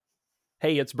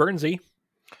Hey, it's Bernsey,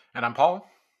 And I'm Paul.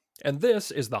 and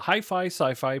this is the Hi-Fi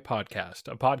Sci-Fi Podcast,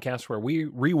 a podcast where we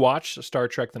rewatch Star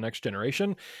Trek: The Next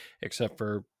Generation, except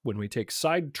for when we take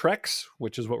side treks,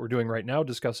 which is what we're doing right now,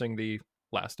 discussing the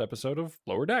last episode of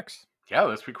Lower Decks. Yeah,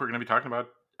 this week we're going to be talking about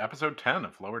episode 10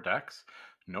 of Lower Decks.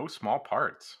 No small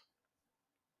parts.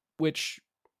 Which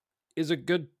is a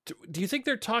good. Do you think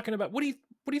they're talking about what do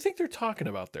you think they're talking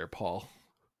about there, Paul?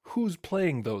 Who's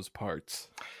playing those parts?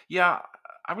 Yeah,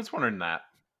 I was wondering that.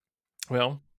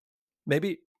 Well,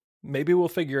 maybe we'll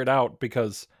figure it out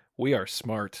because we are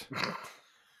smart.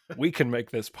 We can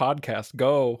make this podcast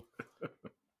go.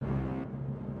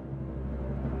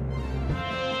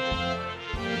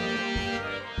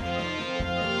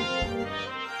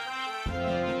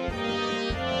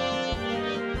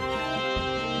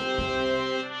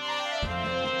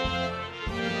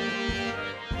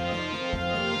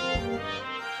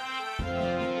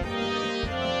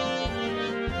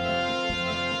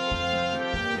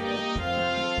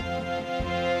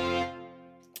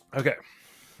 Okay,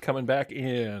 coming back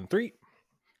in 3,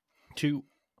 2,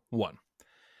 1.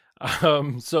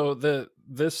 So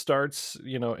this starts,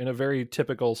 in a very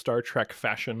typical Star Trek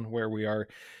fashion, where we are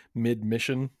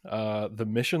mid-mission. The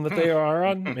mission that they are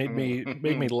on made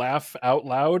me laugh out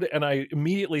loud, and I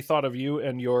immediately thought of you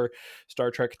and your Star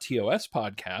Trek TOS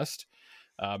podcast,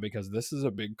 because this is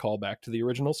a big callback to the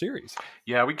original series.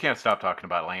 Yeah, we can't stop talking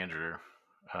about Landru.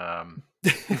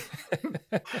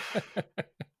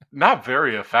 Not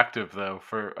very effective though.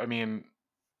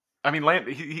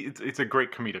 It's a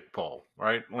great comedic pull,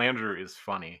 right? Landru is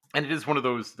funny, and it is one of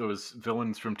those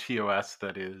villains from TOS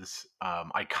that is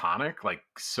iconic, like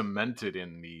cemented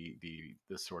in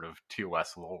the sort of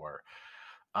TOS lore.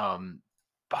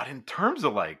 But in terms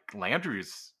of like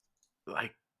Landru's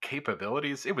like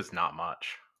capabilities, it was not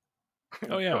much.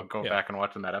 Oh yeah, Go yeah, back and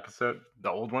watching that episode, the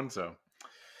old one. So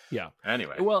yeah.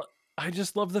 anyway, Well, I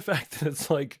just love the fact that it's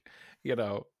like,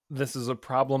 this is a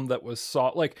problem that was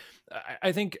solved. Like,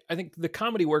 I think the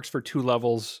comedy works for two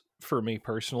levels for me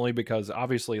personally, because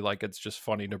obviously, like, it's just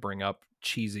funny to bring up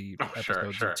cheesy oh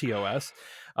episodes of sure. TOS,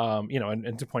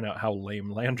 and to point out how lame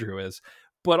Landru is.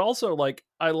 But also, like,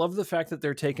 I love the fact that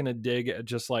they're taking a dig at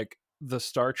just like the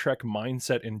Star Trek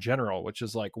mindset in general, which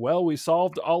is like, well, we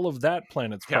solved all of that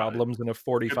planet's Yeah, problems in a good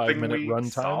 45 thing minute we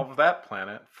runtime. solved that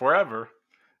planet forever.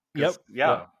 Because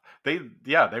Yep,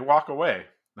 yep, they walk away,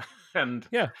 and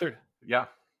yeah. yeah,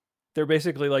 They're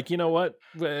basically like, you know what?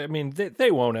 I mean,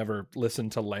 they won't ever listen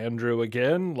to Landru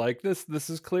again. Like, this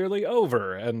is clearly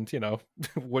over. And,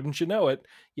 wouldn't you know it,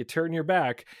 you turn your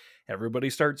back, everybody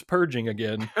starts purging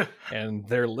again, and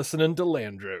they're listening to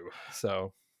Landru.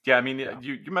 So, yeah. I mean, yeah.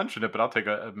 you mentioned it, but I'll take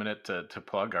a minute to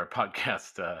plug our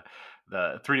podcast,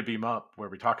 the Three to Beam Up, where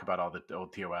we talk about all the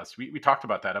old TOS. We talked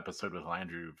about that episode with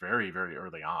Landru very very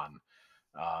early on.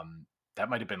 That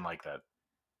might have been like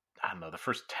I don't know, the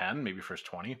first 10, maybe first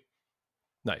 20.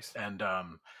 Nice. And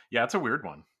yeah, it's a weird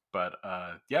one, but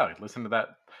yeah, listen to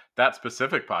that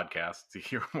specific podcast to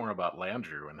hear more about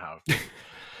Landru and how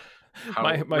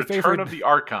My Return favorite. of the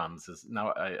Archons is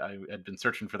now. I had been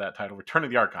searching for that title. Return of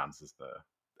the Archons is the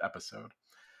episode,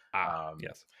 um,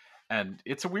 Yes. and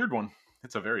it's a weird one.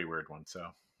 It's a very weird one. So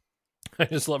I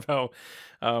just love how,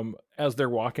 as they're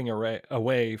walking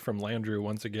away from Landru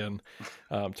once again,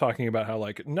 talking about how,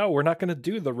 like, no, we're not going to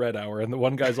do the Red Hour, and the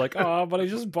one guy's like, oh, but I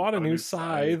just bought a got a new new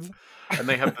scythe, scythe. and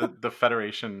they have the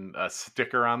Federation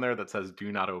sticker on there that says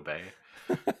 "Do not obey."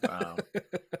 Um,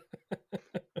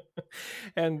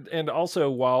 And also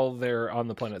while they're on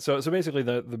the planet, so basically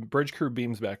the bridge crew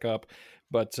beams back up,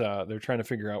 but they're trying to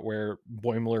figure out where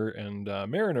Boimler and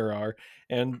Mariner are,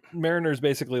 and Mariner's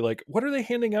basically like, what are they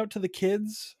handing out to the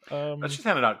kids? Let's just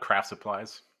handing out craft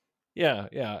supplies. Yeah,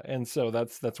 and so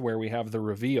that's where we have the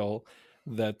reveal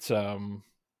that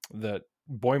that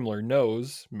Boimler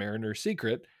knows Mariner's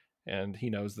secret, and he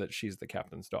knows that she's the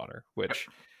captain's daughter, which,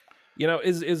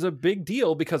 is a big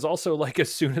deal, because also, like,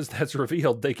 as soon as that's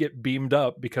revealed, they get beamed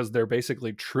up because they're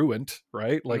basically truant,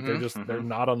 right? Like, they're Hmm.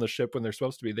 not on the ship when they're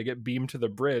supposed to be. They get beamed to the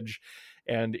bridge,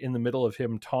 and in the middle of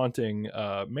him taunting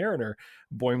Mariner,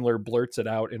 Boimler blurts it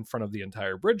out in front of the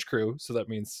entire bridge crew. So that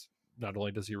means not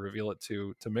only does he reveal it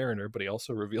to Mariner, but he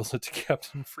also reveals it to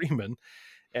Captain Freeman,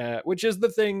 which is the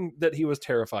thing that he was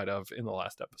terrified of in the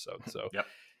last episode. So Yep.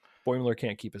 Boimler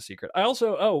can't keep a secret.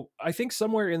 I think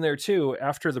somewhere in there too,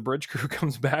 after the bridge crew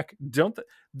comes back,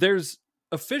 there's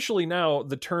officially now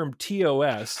the term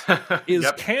TOS is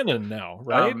Yep. canon now,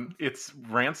 right? It's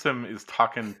Ransom is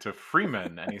talking to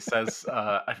Freeman, and he says,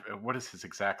 "What is his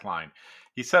exact line?"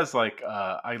 He says, "Like,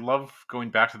 I love going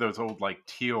back to those old like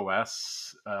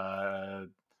TOS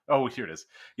Oh, here it is.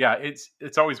 Yeah,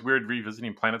 it's always weird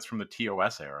revisiting planets from the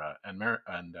TOS era.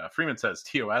 And Freeman says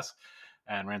TOS,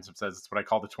 and Ransom says it's what I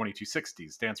call the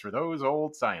 2260s. Stands for those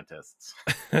old scientists.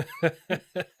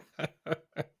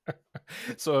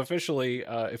 So officially,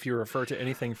 if you refer to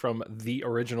anything from the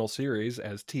original series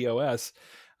as TOS,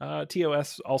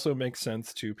 TOS also makes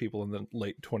sense to people in the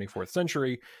late 24th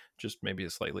century, just maybe a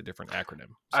slightly different acronym.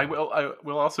 So. I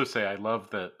will also say I love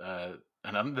that,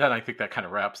 then I think that kind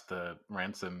of wraps the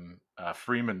Ransom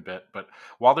Freeman bit. But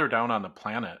while they're down on the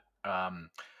planet,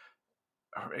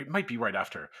 or it might be right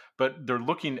after, but they're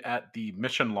looking at the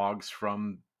mission logs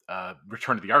from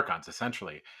Return to the Archons,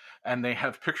 essentially, and they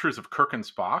have pictures of Kirk and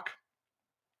Spock.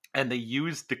 And they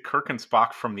used the Kirk and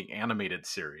Spock from the animated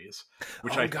series,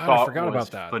 which I thought was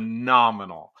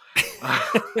phenomenal.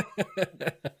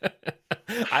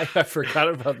 I forgot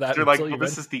about that. They're like, well,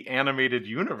 this is the animated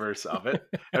universe of it.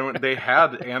 And when they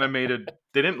had animated,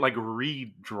 they didn't like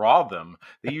redraw them.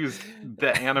 They used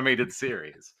the animated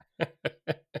series.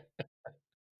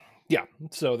 Yeah.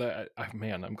 So that,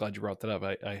 man, I'm glad you brought that up.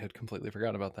 I had completely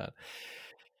forgot about that.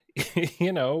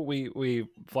 You know, we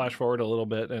flash forward a little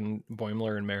bit, and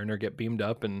Boimler and Mariner get beamed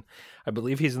up, and I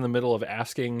believe he's in the middle of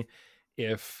asking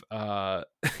if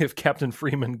Captain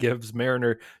Freeman gives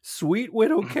Mariner sweet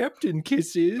widow captain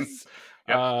kisses.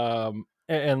 Yep.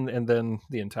 And then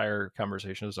the entire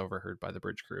conversation is overheard by the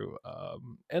bridge crew.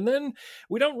 And then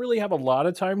we don't really have a lot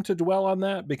of time to dwell on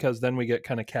that, because then we get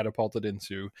kind of catapulted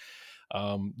into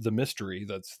the mystery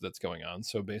that's going on.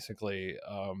 So basically,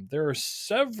 there are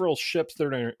several ships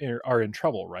that are in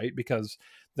trouble, right? Because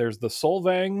there's the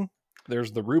Solvang,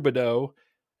 there's the Rubidoux,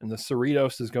 and the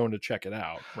Cerritos is going to check it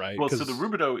out, right? Well, so the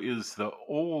Rubidoux is the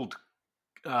old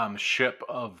ship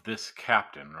of this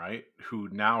captain, right? Who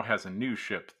now has a new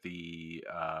ship, the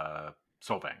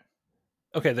Solvang.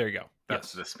 Okay, there you go.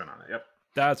 That's the spin on it. Yep.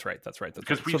 That's right.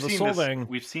 Because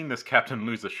we've seen this captain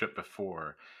lose a ship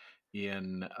before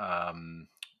in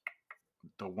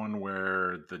the one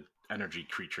where the energy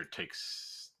creature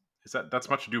takes. That's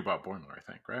Much Ado About Boimler, I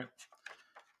think, right?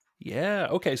 Yeah.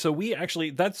 Okay. So we actually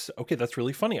that's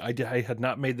really funny. I had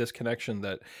not made this connection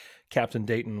that Captain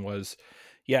Dayton was.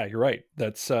 Yeah, you're right.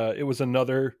 That's it was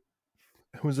another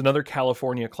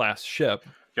California class ship.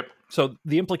 Yep. So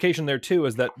the implication there too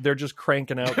is that they're just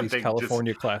cranking out these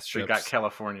California class ships. They got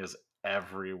Californias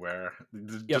everywhere.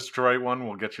 Destroy one,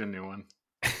 we'll get you a new one.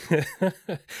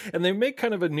 And they make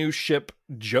kind of a new ship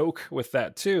joke with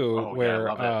that too, where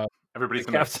everybody's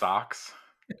in their socks.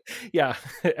 Yeah,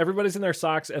 everybody's in their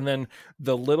socks, and then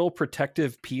the little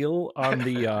protective peel on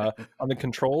the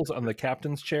controls on the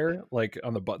captain's chair, like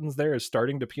on the buttons there, is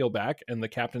starting to peel back, and the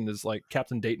captain is like,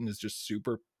 Captain Dayton is just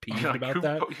super peeved about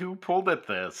that. Who pulled at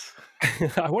this?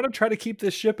 I want to try to keep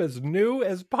this ship as new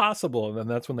as possible, and then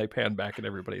that's when they pan back and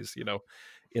everybody's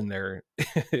in their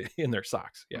in their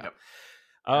socks. Yeah. Yep.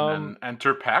 And then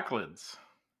enter Pakleds.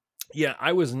 Yeah,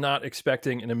 I was not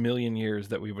expecting in a million years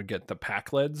that we would get the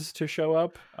Pakleds to show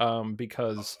up,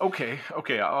 because... Okay,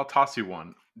 I'll toss you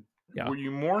one. Yeah. Were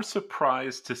you more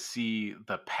surprised to see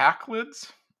the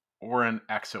Pakleds or an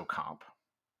Exocomp?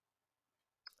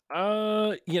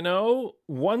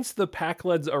 Once the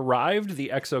Pakleds arrived,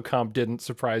 the Exocomp didn't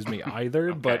surprise me either,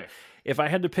 okay. But if I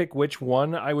had to pick which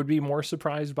one I would be more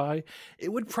surprised by,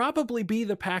 it would probably be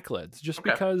the Pakleds, just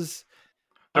because...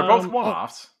 They're both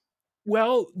one-offs.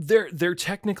 Well, they're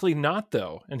technically not,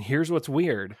 though, and here's what's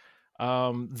weird.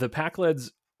 The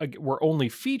Pakleds were only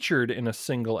featured in a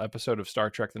single episode of Star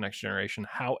Trek: The Next Generation.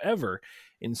 However,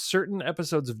 in certain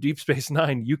episodes of Deep Space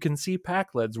Nine, you can see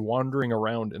Pakleds wandering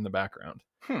around in the background.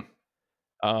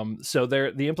 So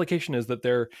the implication is that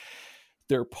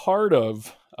they're part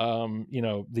of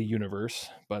the universe,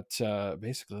 but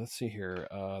basically, let's see here.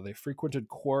 They frequented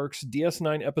Quark's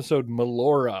DS9 episode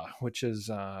Melora, which is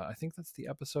I think that's the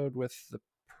episode with the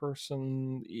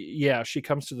person. Yeah, she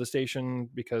comes to the station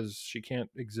because she can't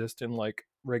exist in like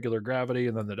regular gravity,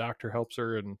 and then the doctor helps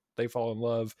her and they fall in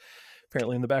love.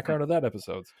 Apparently in the background of that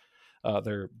episode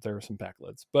there are some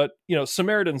Pakleds, but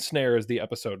Samaritan Snare is the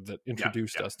episode that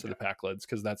introduced us to the Pakleds,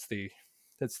 because that's the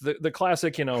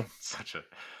classic,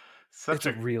 such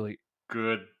a really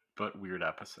good but weird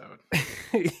episode.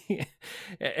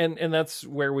 and that's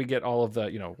where we get all of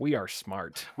the we are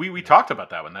smart. We talked about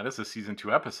that one. That is a season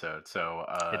 2 episode, so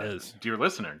it is. Dear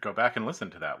listener, go back and listen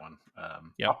to that one.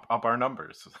 Up our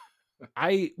numbers.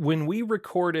 When we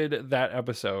recorded that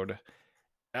episode,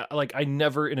 I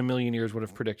never in a million years would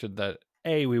have predicted that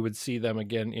we would see them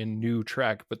again in New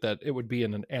Trek, but that it would be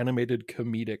in an animated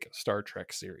comedic Star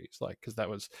Trek series, because that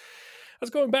was that's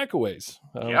going back a ways.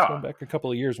 It's going Yeah. back a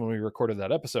couple of years when we recorded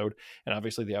that episode, and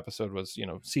obviously the episode was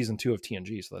season 2 of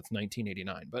TNG, so that's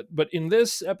 1989. But in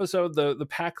this episode, the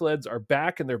Pakleds are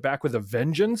back, and they're back with a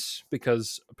vengeance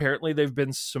because apparently they've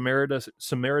been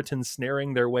Samaritan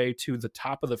snaring their way to the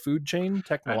top of the food chain And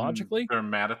technologically. they're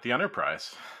mad at the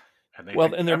Enterprise. And they Well,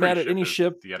 think and they're every mad at ship any is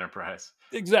ship. the Enterprise.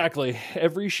 Exactly.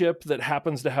 Every ship that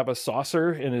happens to have a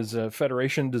saucer in his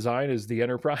Federation design is the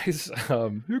Enterprise.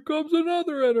 Here comes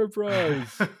another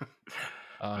Enterprise.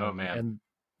 Oh man. And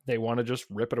they want to just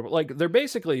rip it apart. Like they're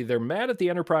mad at the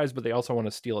Enterprise, but they also want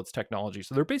to steal its technology.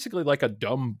 So they're basically like a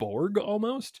dumb Borg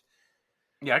almost.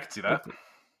 Yeah, I can see that. Like,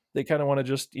 they kind of want to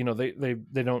just,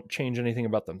 they don't change anything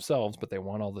about themselves, but they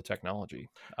want all the technology.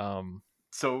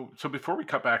 So before we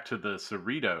cut back to the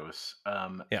Cerritos,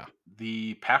 Yeah.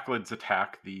 the Pakleds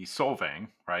attack the Solvang,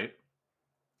 right?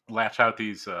 Latch out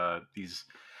these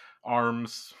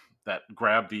arms that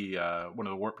grab the one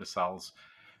of the warp nacelles,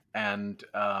 and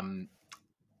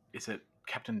is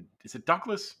it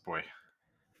Douglas? Boy,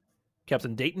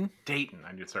 Captain Dayton. Dayton.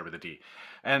 I knew it started with a D,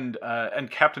 and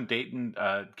Captain Dayton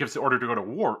gives the order to go to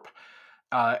warp,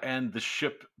 and the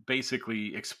ship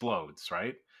basically explodes,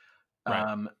 right?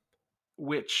 Right.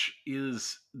 Which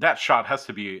is that shot has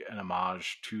to be an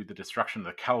homage to the destruction of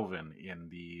the Kelvin in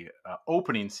the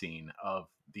opening scene of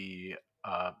the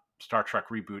Star Trek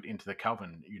reboot Into the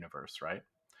Kelvin universe, right?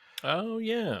 Oh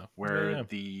yeah. Where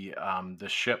the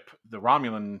ship, the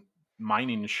Romulan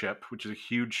mining ship, which is a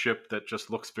huge ship that just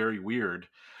looks very weird,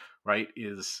 right,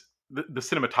 is the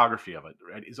cinematography of it,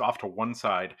 right, is off to one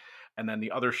side, and then the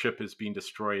other ship is being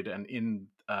destroyed. And in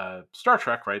Star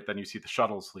Trek, right, then you see the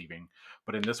shuttles leaving,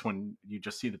 but in this one, you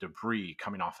just see the debris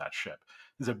coming off that ship.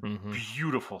 It's a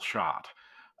beautiful shot.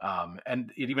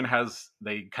 And it even has,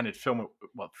 they kind of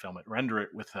render it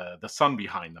with the sun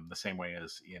behind them, the same way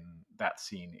as in that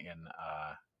scene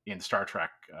in Star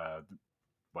Trek.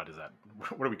 What is that?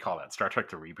 What do we call that? Star Trek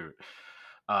the reboot.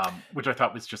 Which I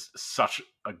thought was just such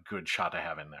a good shot to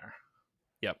have in there.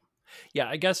 Yep. Yeah,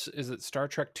 I guess, is it Star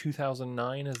Trek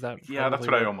 2009? Is that? Yeah, that's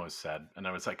what I almost said. And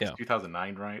I was like, yeah. Is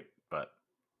 2009 right? But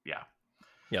yeah.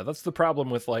 Yeah, that's the problem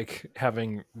with like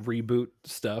having reboot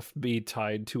stuff be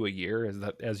tied to a year, is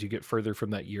that as you get further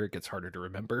from that year, it gets harder to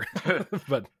remember.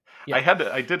 But yeah.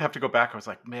 I did have to go back. I was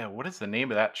like, man, what is the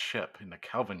name of that ship in the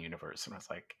Kelvin universe? And I was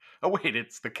like, oh wait,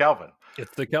 it's the Kelvin.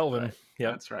 It's the Kelvin. Right.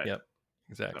 Yep. That's right. Yep.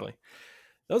 Exactly.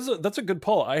 So. That's a good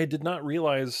pull. I did not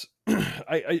realize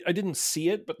I didn't see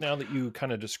it, but now that you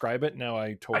kind of describe it, now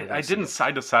I totally I didn't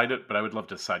side to side it, but I would love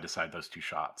to side those two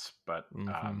shots. But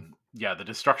yeah, the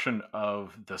destruction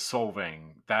of the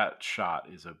Solvang, that shot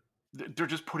is they're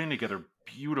just putting together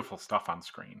beautiful stuff on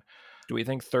screen. Do we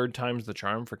think third time's the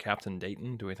charm for Captain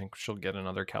Dayton? Do we think she'll get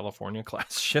another California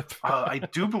class ship? I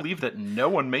do believe that no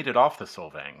one made it off the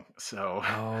Solvang. So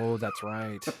oh, that's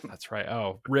right. That's right.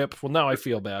 Oh, rip. Well, now I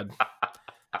feel bad.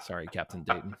 Sorry, Captain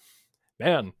Dayton.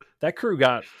 Man, that crew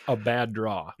got a bad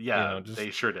draw. Yeah,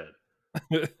 they sure did.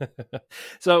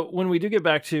 So when we do get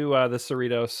back to the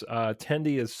Cerritos,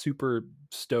 Tendi is super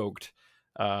stoked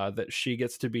that she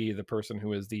gets to be the person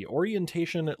who is the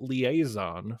orientation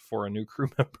liaison for a new crew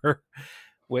member,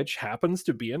 which happens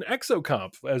to be an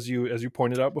exocomp, as you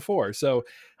pointed out before. So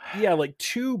yeah, like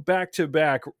 2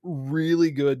 back-to-back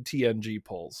really good TNG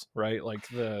pulls, right? Like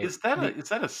is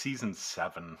that a season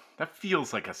 7? That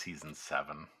feels like a season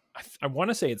 7. I want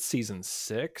to say it's season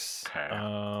 6. Okay.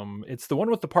 It's the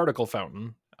one with the particle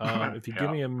fountain. If you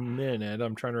give me a minute,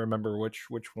 I'm trying to remember which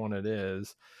one it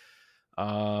is.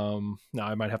 No,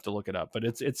 I might have to look it up, but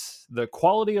it's the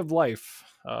quality of life,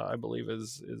 I believe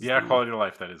is quality of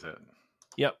life. That is it.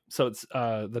 Yep. So it's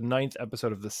the 9th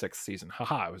episode of the 6th season.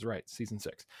 Haha, I was right. Season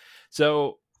 6.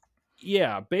 So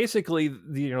yeah, basically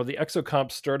the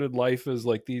exocomp started life as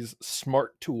like these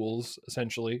smart tools,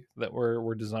 essentially, that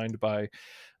were designed by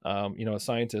a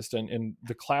scientist, and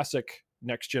the classic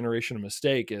next generation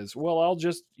mistake is,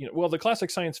 the classic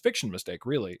science fiction mistake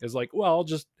really is like, well, I'll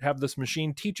just have this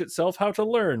machine teach itself how to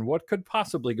learn. What could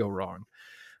possibly go wrong?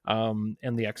 And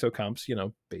the exocomps,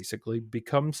 basically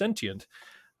become sentient.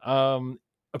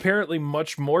 Apparently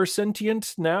much more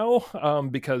sentient now,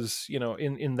 because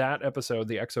in that episode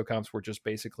the exocomps were just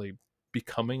basically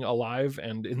becoming alive,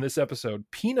 and in this episode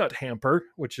Peanut Hamper,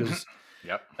 which is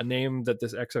yep, a name that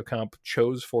this exocomp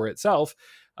chose for itself,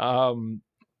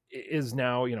 is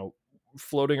now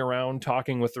floating around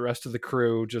talking with the rest of the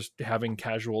crew, just having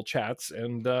casual chats,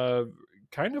 and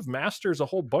kind of masters a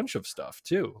whole bunch of stuff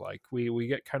too. Like we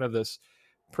get kind of this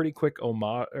pretty quick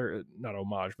homage, or not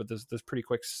homage, but this pretty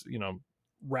quick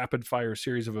rapid fire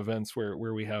series of events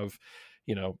where we have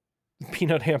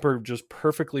Peanut Hamper just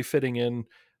perfectly fitting in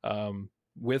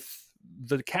with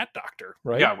the cat doctor,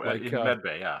 right? Yeah, Like, in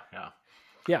medbay. Yeah, yeah.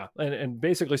 yeah, and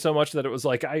basically so much that it was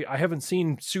like I haven't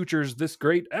seen sutures this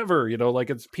great ever. Like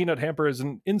it's Peanut Hamper as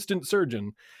an instant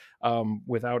surgeon,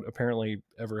 without apparently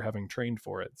ever having trained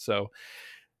for it. So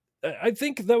I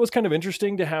think that was kind of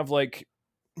interesting to have, like,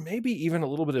 maybe even a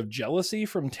little bit of jealousy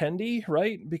from Tendi,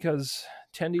 right? Because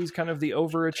Tendi's kind of the And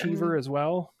overachiever as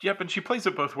well. yep, and she plays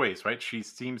it both ways, right? She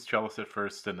seems jealous at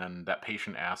first, and then that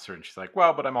patient asks her, and she's like,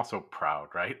 "Well, but I'm also proud,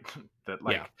 right? that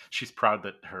Yeah. like she's proud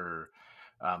that her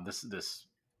this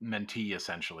mentee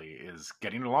essentially is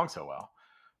getting along so well."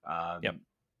 Yep. Um,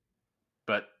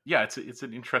 but yeah, it's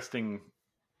an interesting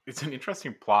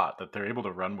plot that they're able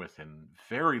to run with in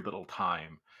very little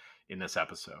time in this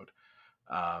episode.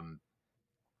 Um,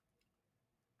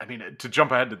 I mean, to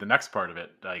jump ahead to the next part of it,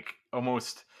 like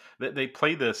almost they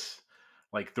play this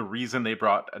like the reason they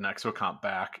brought an exocomp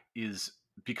back is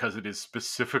because it is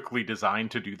specifically designed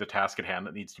to do the task at hand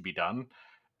that needs to be done.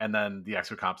 And then the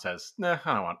exocomp says, "Nah,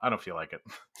 I don't feel like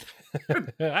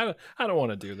it." I don't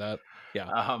want to do that.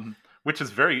 Yeah. Which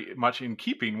is very much in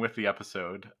keeping with the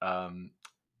episode,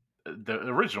 the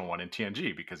original one in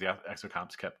TNG, because the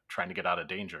exocomps kept trying to get out of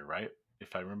danger, right?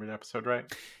 If I remember the episode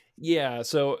right. Yeah,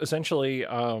 so essentially,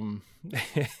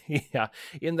 yeah,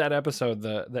 in that episode,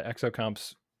 the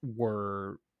exocomps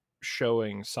were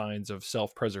showing signs of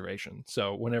self-preservation.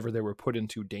 So whenever they were put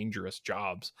into dangerous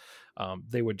jobs,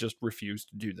 they would just refuse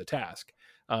to do the task.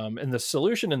 And the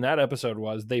solution in that episode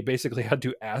was they basically had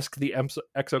to ask the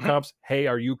exocomps, "Hey,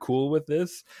 are you cool with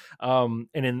this?" And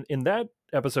in that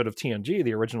episode of TNG,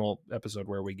 the original episode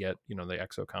where we get the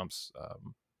exocomps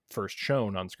first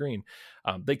shown on screen,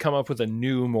 they come up with a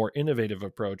new, more innovative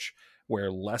approach where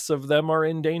less of them are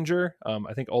in danger.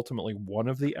 I think ultimately one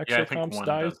of the Yeah, I think exocomps one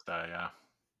dies. does die. Yeah.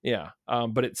 Yeah,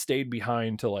 but it stayed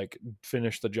behind to like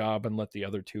finish the job and let the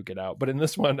other two get out. But in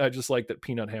this one, I just like that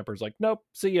Peanut Hamper's like, "Nope,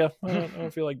 see ya. I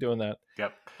don't feel like doing that."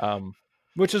 Yep.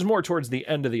 Which is more towards the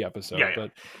end of the Yeah, episode. yeah.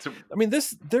 But So I mean,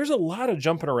 there's a lot of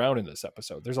jumping around in this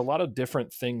episode. There's a lot of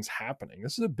different things happening.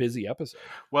 This is a busy episode.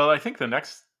 well, I think the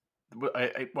next,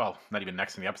 well, not even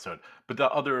next in the episode, but the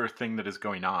other thing that is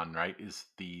going on, right, is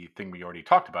the thing we already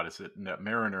talked about, is that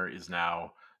Mariner is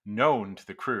now known to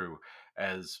the crew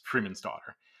as Freeman's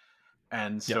daughter.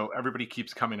 And Yep. so everybody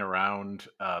keeps coming around.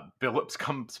 Billups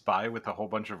comes by with a whole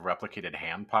bunch of replicated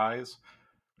hand pies,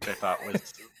 which I thought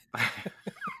was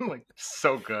like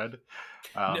so good.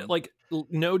 Like,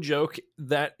 no joke,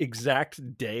 that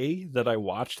exact day that I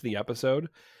watched the episode,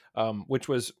 which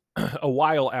was a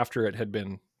while after it had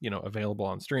been available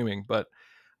on streaming, but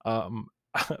um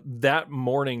that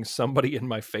morning somebody in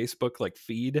my Facebook like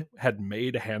feed had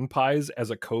made hand pies as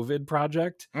a COVID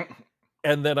project,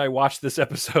 and then I watched this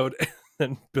episode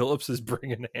and Billups is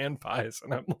bringing hand pies,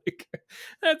 and I'm like,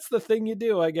 that's the thing you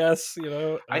do, I guess.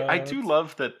 I do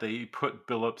love that they put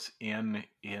Billups in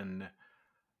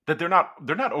that they're not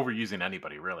overusing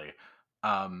anybody really.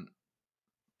 Um,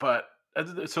 but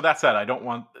so that said, I don't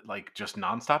want like just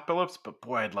nonstop Billups, but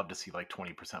boy, I'd love to see like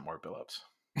 20% more Billups.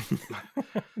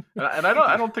 And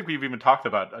I don't think we've even talked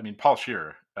about. I mean, Paul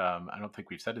Shear. I don't think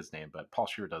we've said his name, but Paul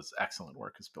Shear does excellent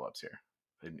work as Billups here,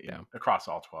 Yeah. across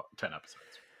all 10 episodes.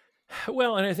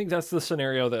 Well, and I think that's the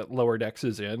scenario that Lower Decks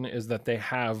is in, is that they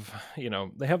have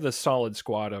this solid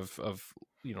squad of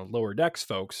Lower Decks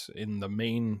folks in the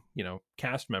main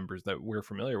cast members that we're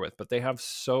familiar with, but they have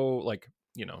so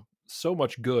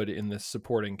much good in this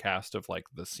supporting cast of like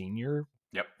the senior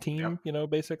Yep. team,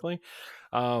 basically.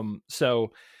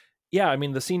 So yeah, I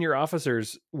mean, the senior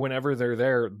officers, whenever they're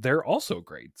there, they're also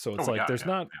great. So it's Oh like yeah, there's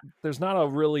yeah, not a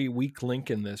really weak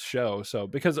link in this show. So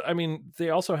because I mean, they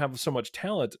also have so much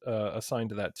talent assigned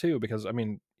to that too. Because I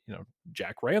mean,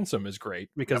 Jack Ransom is great,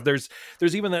 because Yep.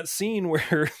 there's even that scene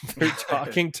where they're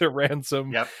talking to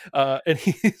Ransom, Yep. and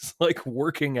he's like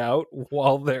working out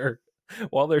while they're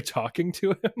talking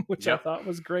to him, which I Yep. thought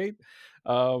was great.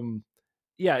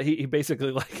 Yeah, he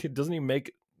basically, like, doesn't he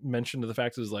make mention to the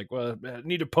fact is like, well, I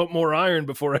need to pump more iron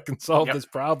before I can solve Yep. this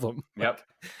problem. Yep.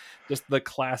 Like, just the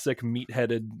classic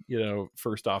meat-headed,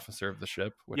 first officer of the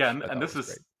ship, which Yeah, I and thought this was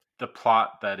great. is the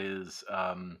plot that is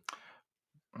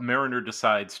Mariner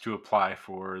decides to apply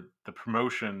for the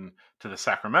promotion to the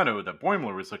Sacramento that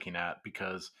Boimler was looking at,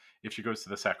 because if she goes to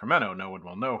the Sacramento, no one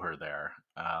will know her there.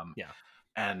 Yeah.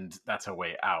 And that's a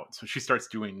way out. So she starts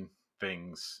doing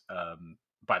things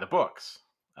by the books.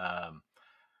 Um,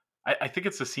 I think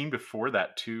it's the scene before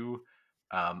that too.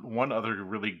 One other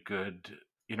really good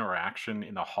interaction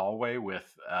in the hallway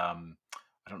with I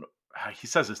don't know, he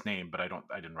says his name, but I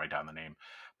didn't write down the name.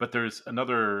 But there's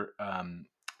another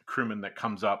crewman that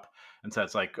comes up and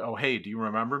says like, "Oh, hey, do you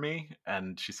remember me?"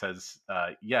 And she says,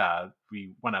 "Yeah,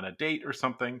 we went on a date or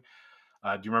something.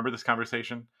 Do you remember this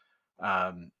conversation?"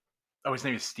 Oh, his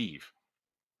name is Steve.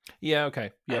 Yeah.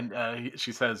 Okay. Yep. And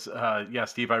she says, "Yeah,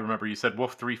 Steve, I remember you said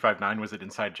Wolf 359 was an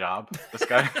inside job. This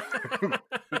guy."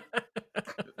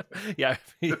 Yeah.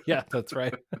 Yeah. That's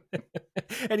right.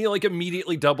 And he like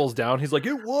immediately doubles down. He's like,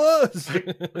 "It was."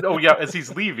 Oh yeah, as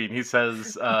he's leaving, he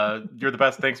says, "You're the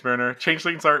best. Thanks, Mariner.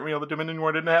 Changelings aren't real. The Dominion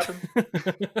War didn't happen."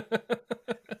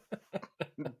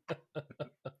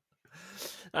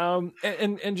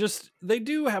 And just they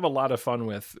do have a lot of fun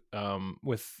with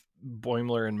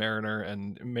Boimler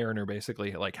and Mariner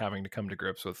basically like having to come to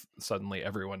grips with suddenly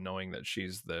everyone knowing that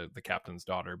she's the captain's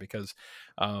daughter, because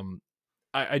um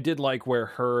I did like where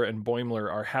her and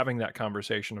Boimler are having that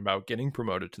conversation about getting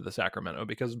promoted to the Sacramento,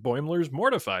 because Boimler's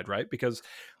mortified, right? Because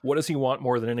what does he want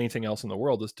more than anything else in the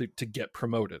world is to get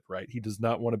promoted, right? He does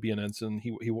not want to be an ensign.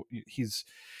 He's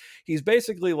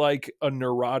basically like a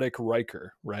neurotic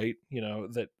Riker, right? You know,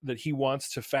 that he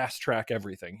wants to fast track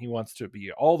everything. He wants to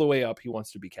be all the way up. He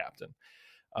wants to be captain.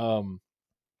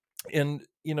 And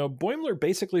you know, Boimler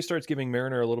basically starts giving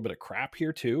Mariner a little bit of crap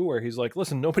here too, where he's like,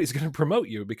 "Listen, nobody's going to promote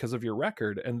you because of your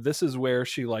record." And this is where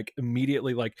she like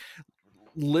immediately, like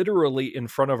literally in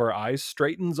front of our eyes,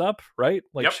 straightens up, right?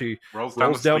 Like Yep. she Rolls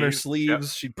down her Yep.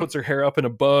 sleeves, she puts her hair up in a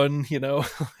bun, you know.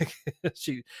 Like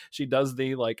she does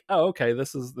the like, "Oh, okay,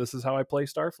 this is how I play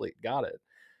Starfleet." Got it.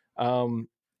 And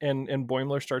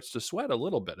Boimler starts to sweat a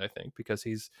little bit, I think, because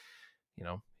he's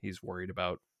worried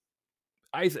about,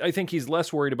 I think he's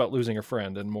less worried about losing a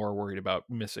friend and more worried about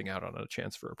missing out on a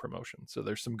chance for a promotion. So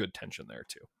there's some good tension there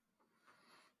too.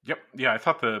 Yep. Yeah, I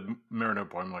thought the Mariner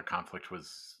Boimler conflict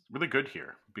was really good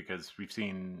here because we've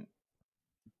seen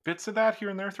bits of that here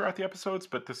and there throughout the episodes,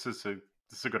 but this is a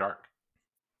good arc.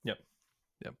 Yep.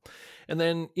 Yep. And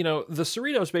then, you know, the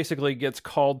Cerritos basically gets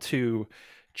called to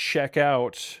check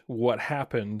out what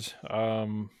happened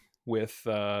with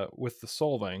the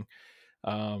Solvang,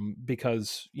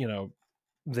 because, you know,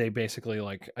 they basically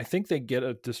like, I think they get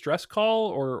a distress call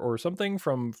or something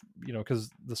from, you know, because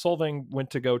the Solvang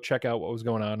went to go check out what was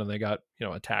going on and they got, you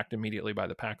know, attacked immediately by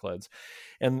the Pakleds.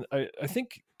 And I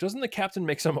think, doesn't the captain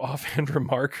make some offhand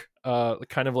remark,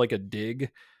 kind of like a dig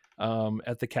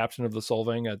at the captain of the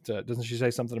Solvang? Doesn't she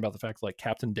say something about the fact like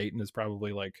Captain Dayton is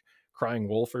probably like crying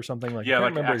wolf or something? Like, I Yeah, can't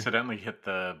like remember. accidentally hit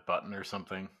the button or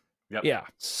something. Yep. Yeah.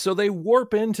 So they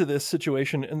warp into this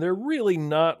situation and they're really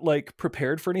not like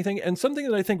prepared for anything. And something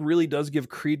that I think really does give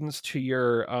credence to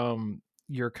your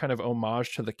kind of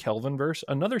homage to the Kelvinverse.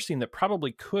 Another scene that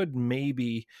probably could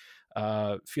maybe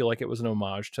feel like it was an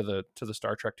homage to the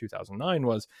Star Trek 2009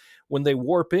 was when they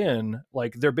warp in,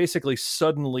 like they're basically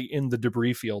suddenly in the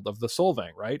debris field of the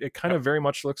Solvang, right? It kind of very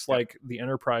much looks like the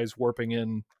Enterprise warping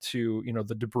in to, you know,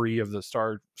 the debris of the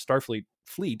Starfleet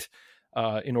fleet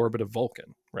in orbit of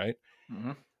Vulcan, right?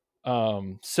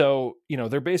 Mm-hmm. So, you know,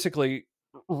 they're basically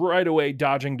right away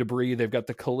dodging debris. They've got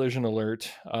the collision alert.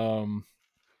 And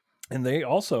they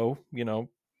also, you know,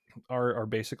 are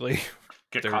basically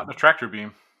Get caught in a tractor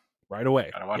beam right away.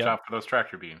 Gotta watch out for those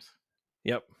tractor beams.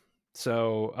 Yep.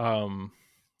 So,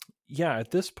 yeah, at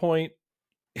this point,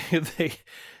 they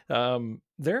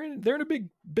they're in a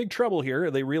big trouble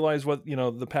here. They realize what, you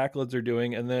know, the Pakleds are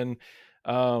doing, and then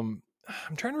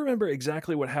I'm trying to remember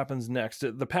exactly what happens next.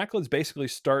 The Pakleds basically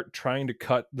start trying to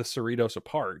cut the Cerritos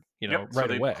apart, you know, So right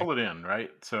they away. pull it in, right?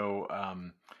 So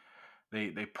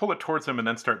they pull it towards them and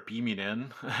then start beaming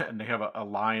in, and they have a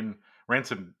line.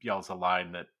 Ransom yells a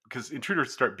line that because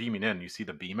intruders start beaming in, you see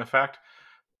the beam effect.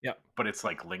 Yeah, but it's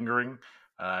like lingering,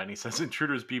 and he says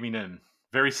intruders beaming in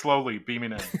very slowly,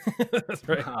 beaming in. that's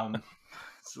right.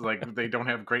 So like they don't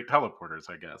have great teleporters,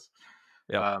 I guess.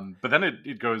 Yeah. But then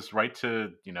it goes right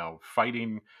to, you know,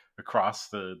 fighting across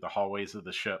the hallways of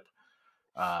the ship.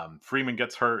 Freeman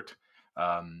gets hurt.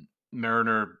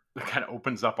 Mariner kind of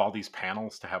opens up all these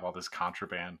panels to have all this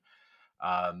contraband.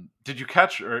 Did you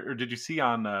catch or did you see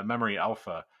on Memory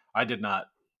Alpha? I did not.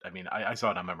 I mean, I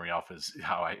saw it on Memory Alpha is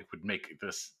how I would make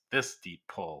this deep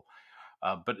pull.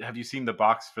 But have you seen the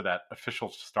box for that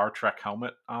official Star Trek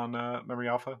helmet on Memory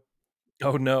Alpha?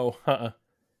 Oh no.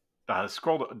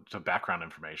 Scroll to background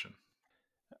information.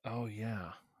 Oh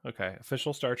yeah. Okay.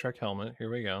 Official Star Trek helmet. Here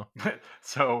we go.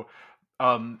 So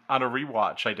on a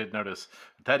rewatch, I did notice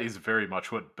that is very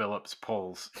much what Billups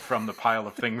pulls from the pile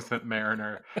of things that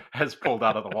Mariner has pulled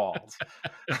out of the walls.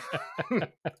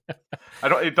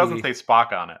 It doesn't say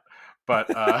Spock on it, but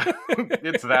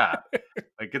it's that.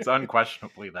 Like it's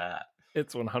unquestionably that.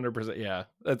 It's 100%. Yeah.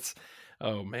 That's,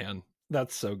 oh man.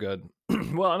 That's so good.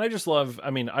 Well, and I just love, I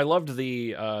mean, I loved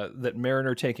the that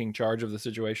Mariner taking charge of the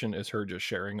situation is her just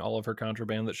sharing all of her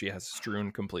contraband that she has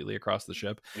strewn completely across the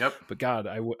ship. Yep. But God,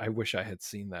 I wish I had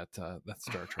seen that that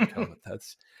Star Trek helmet.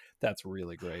 That's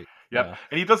really great. Yep. Yeah.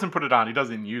 And he doesn't put it on. He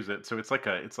doesn't use it. So it's like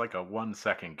a 1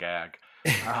 second gag,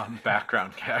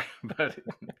 background gag. But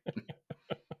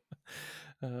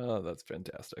Oh, that's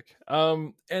fantastic.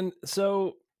 And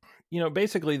so,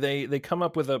 basically they come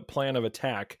up with a plan of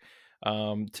attack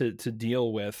to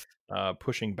deal with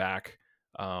pushing back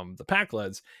the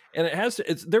Pakleds, and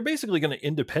they're basically going to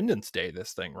Independence Day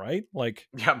this thing, right? Like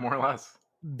yeah, more or less.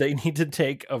 they need to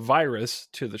take a virus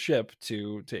to the ship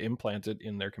to implant it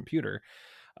in their computer.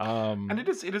 And it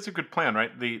is a good plan,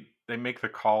 right? They make the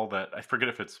call that I forget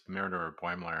if it's Mariner or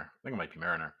Boimler. I think it might be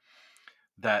Mariner.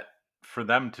 That for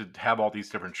them to have all these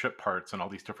different ship parts and all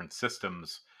these different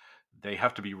systems, they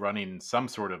have to be running some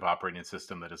sort of operating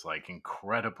system that is like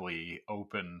incredibly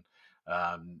open,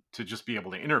 to just be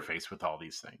able to interface with all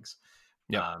these things.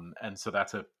 Yeah. And so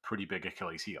that's a pretty big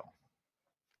Achilles heel.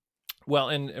 Well,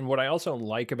 and what I also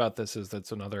like about this is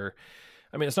that's another,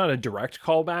 I mean, it's not a direct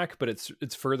callback, but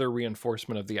it's further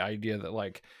reinforcement of the idea that,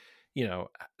 like,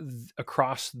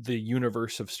 across the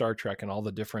universe of Star Trek and all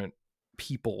the different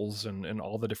peoples and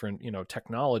all the different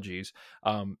technologies,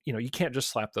 you can't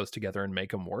just slap those together and make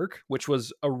them work, which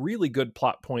was a really good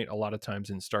plot point a lot of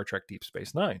times in Star Trek Deep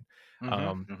Space Nine.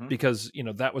 Because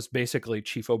that was basically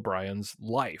Chief O'Brien's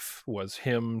life, was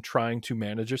him trying to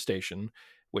manage a station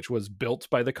which was built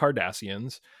by the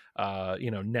Cardassians,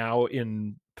 now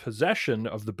in possession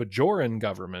of the Bajoran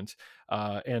government,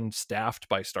 and staffed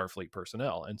by Starfleet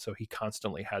personnel. And so he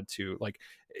constantly had to, like,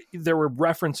 there were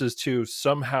references to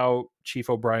somehow Chief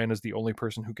O'Brien is the only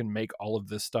person who can make all of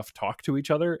this stuff talk to each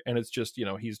other. And it's just,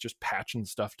 he's just patching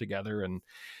stuff together and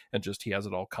just, he has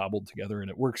it all cobbled together and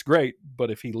it works great.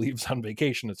 But if he leaves on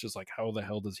vacation, it's just like, how the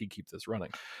hell does he keep this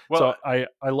running? Well, so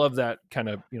I love that kind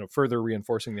of, further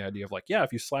reinforcing the idea of, like, yeah,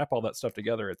 if you slap all that stuff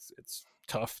together, it's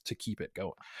tough to keep it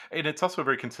going. And it's also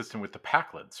very consistent with the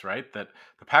Pakleds, right? That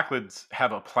the Pakleds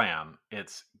have a plan.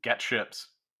 It's get ships,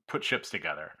 put ships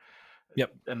together.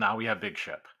 Yep. And now we have big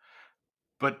ship.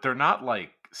 But they're not like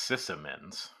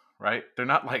sysadmins, right? They're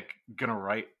not like gonna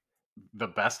write the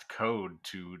best code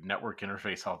to network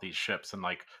interface all these ships and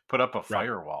like put up a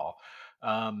firewall.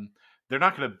 They're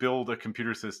not going to build a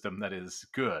computer system that is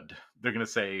good. They're going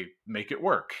to say, make it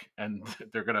work. And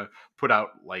they're going to put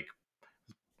out like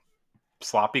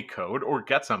sloppy code or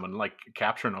get someone like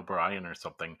Captain O'Brien or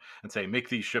something and say, make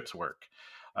these ships work.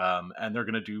 And they're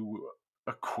going to do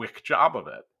a quick job of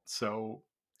it. So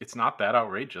it's not that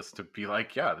outrageous to be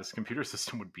like, yeah, this computer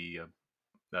system would be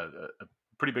a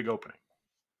pretty big opening.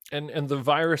 And the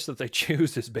virus that they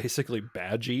choose is basically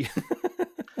Badgie.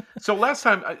 So last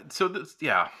time, so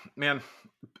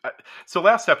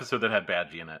last episode that had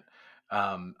Badgie in it,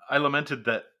 I lamented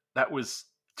that was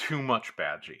too much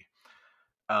Badgie,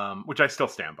 which I still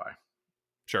stand by.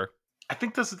 Sure. I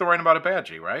think this is the right amount of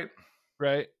Badgie, right?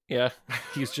 Right. Yeah.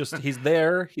 He's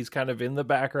there. He's kind of in the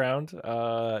background.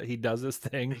 He does his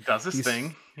thing.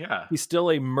 Yeah. He's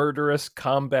still a murderous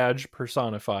combadge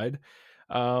personified.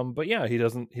 But yeah, he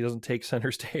doesn't take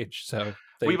center stage. So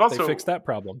they fixed that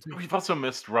problem too. We've also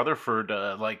missed Rutherford,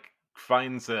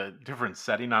 finds a different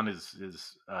setting on his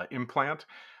implant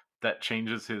that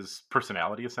changes his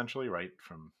personality essentially, right?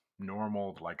 From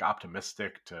normal to like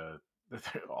optimistic to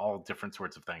all different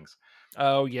sorts of things.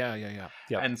 Oh yeah.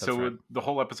 And so right. The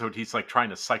whole episode, he's like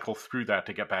trying to cycle through that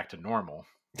to get back to normal,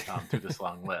 through this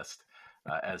long list,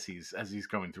 as he's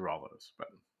going through all those. But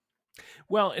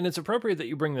well, and it's appropriate that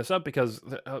you bring this up because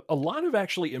a lot of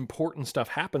actually important stuff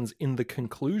happens in the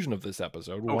conclusion of this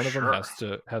episode. One of them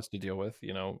has to deal with,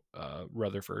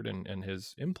 Rutherford and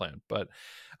his implant. But,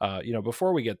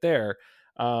 before we get there,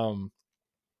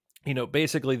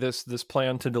 basically this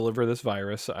plan to deliver this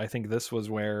virus, I think this was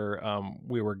where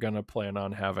we were going to plan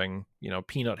on having,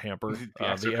 Peanut Hamper, the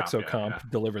Exocomp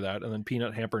deliver that. And then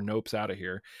Peanut Hamper nopes out of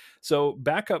here. So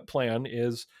backup plan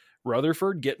is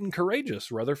Rutherford getting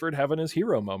courageous, Rutherford having his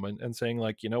hero moment and saying,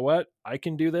 like, you know what, I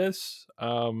can do this.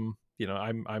 I'm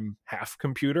half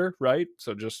computer, right?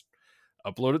 So just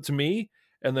upload it to me.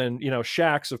 And then,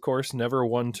 Shax, of course, never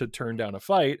one to turn down a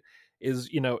fight, is,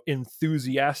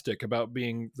 enthusiastic about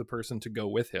being the person to go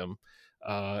with him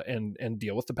and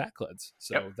deal with the Pakleds.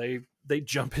 So they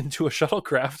jump into a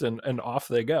shuttlecraft and off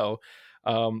they go,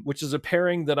 which is a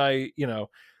pairing that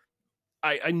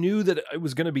I knew that it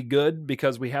was going to be good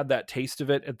because we had that taste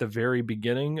of it at the very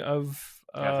beginning of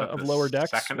Lower Decks.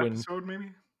 Second episode,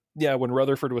 maybe? Yeah, when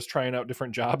Rutherford was trying out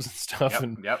different jobs and stuff.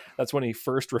 That's when he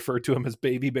first referred to him as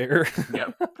Baby Bear.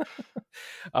 Yep.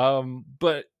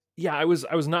 But yeah, I was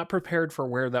not prepared for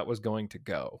where that was going to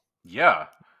go. Yeah.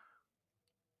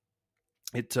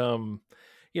 It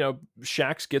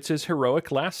Shax gets his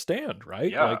heroic last stand,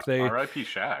 right? Yeah. Like they R.I.P.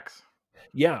 Shax.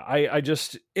 yeah, I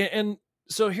just and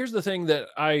so here's the thing that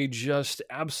I just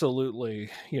absolutely,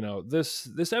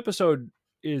 this episode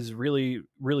is really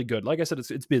really good. Like I said,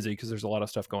 it's busy because there's a lot of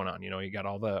stuff going on. You got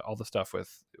all the stuff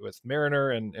with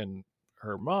Mariner and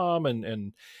her mom,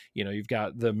 and you've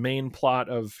got the main plot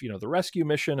of the rescue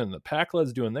mission and the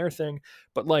Packleds doing their thing,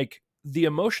 but like the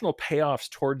emotional payoffs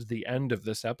towards the end of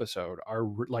this episode are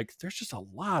like there's just a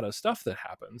lot of stuff that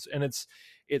happens, and it's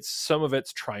some of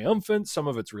it's triumphant, some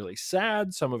of it's really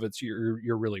sad, some of it's you're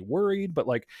really worried, but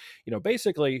like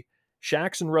basically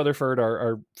Shax and Rutherford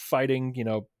are fighting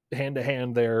hand to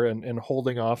hand there, and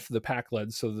holding off the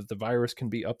Packleds so that the virus can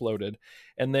be uploaded,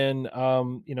 and then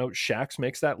Shax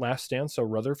makes that last stand so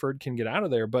Rutherford can get out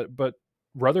of there, but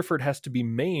Rutherford has to be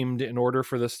maimed in order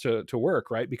for this to work,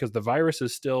 right? Because the virus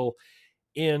is still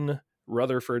in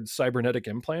Rutherford's cybernetic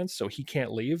implants, so he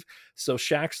can't leave. So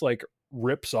Shax like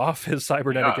rips off his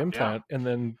cybernetic Yeah. implant and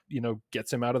then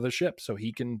gets him out of the ship so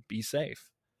he can be safe.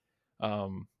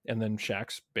 And then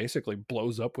Shax basically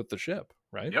blows up with the ship,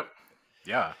 right? Yep.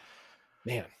 Yeah.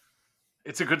 Man,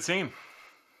 It's a good scene.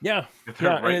 yeah, They're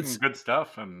yeah, and writing good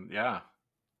stuff, and yeah.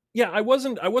 yeah, I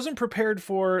wasn't prepared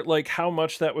for like how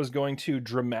much that was going to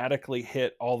dramatically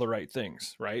hit all the right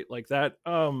things, right? Like that.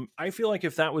 I feel like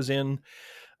if that was in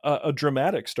a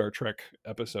dramatic Star Trek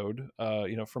episode,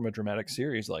 from a dramatic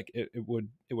series, like it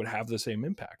would have the same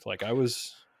impact. Like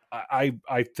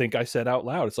I think I said out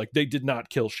loud, it's like they did not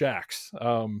kill Shax.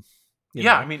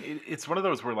 Yeah, I mean, it's one of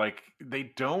those where like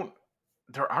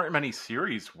there aren't many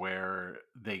series where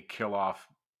they kill off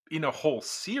in a whole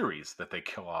series that they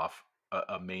kill off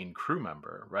a main crew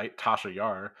member, right? Tasha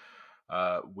Yar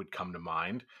would come to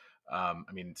mind. I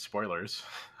mean, spoilers.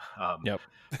 Um, Yep.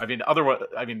 I mean,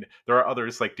 there are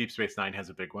others like Deep Space Nine has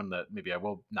a big one that maybe I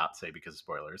will not say because of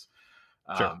spoilers.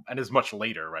 Sure. And is much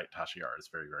later, right? Tasha Yar is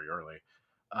very, very early.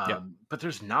 Yep. But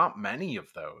there's not many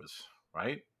of those,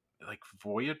 right? Like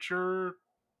Voyager,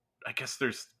 I guess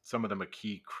there's some of them a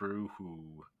key crew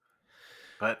who,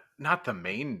 but not the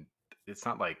main. It's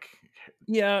not like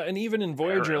Yeah, and even in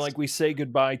Voyager, Paris. like we say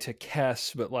goodbye to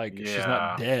Kess, but like she's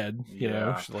not Yeah, dead,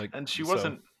 yeah, She's like and she so.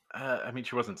 wasn't. I mean,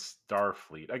 she wasn't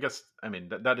Starfleet. I guess. I mean,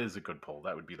 that is a good pull.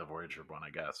 That would be the Voyager one,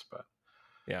 I guess. But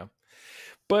Yeah,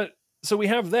 but so we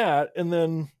have that, and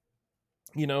then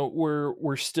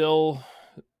we're still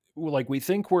like we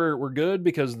think we're good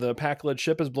because the Pac-led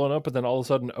ship is blown up, but then all of a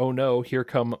sudden, oh no, here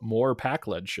come more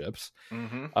Pac-led ships.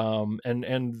 mm-hmm. And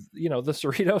the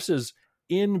Cerritos is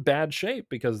in bad shape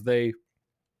because they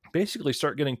basically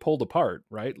start getting pulled apart,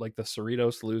 right? Like the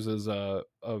Cerritos loses a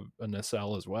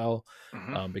nacelle as well,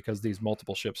 Mm-hmm. because these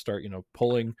multiple ships start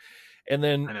pulling, and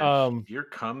then And then here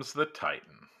comes the Titan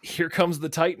here comes the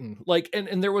Titan. Like,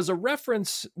 and there was a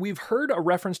reference, we've heard a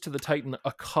reference to the Titan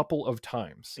a couple of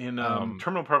times. in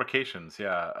Terminal Provocations.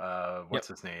 Yeah, Yep. what's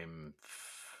his name?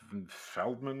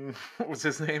 Feldman. What was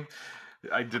his name?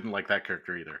 I didn't like that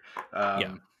character either.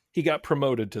 Yeah. He got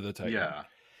promoted to the Titan. Yeah,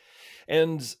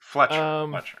 And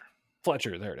Fletcher.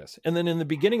 Fletcher, there it is. And then in the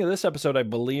beginning of this episode, I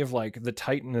believe like the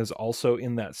Titan is also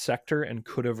in that sector and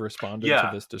could have responded to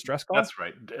Yeah, this distress call. that's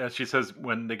right. She says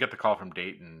when they get the call from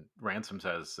Dayton, Ransom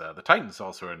says the Titan's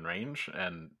also in range,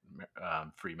 and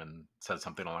Freeman says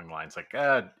something along the lines like,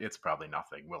 "It's probably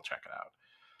nothing. We'll check it out."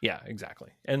 Yeah,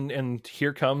 exactly. And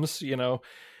here comes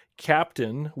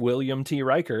Captain William T.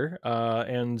 Riker,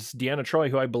 and Deanna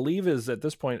Troi, who I believe is at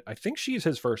this point, I think she's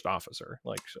his first officer.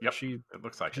 Like Yep, it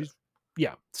looks like it. she's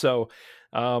yeah. So,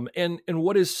 and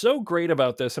what is so great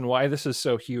about this and why this is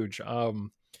so huge,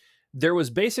 there was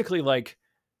basically like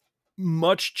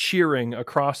much cheering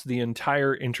across the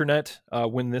entire internet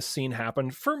when this scene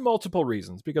happened for multiple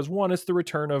reasons. Because one, it's the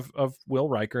return of Will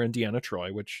Riker and Deanna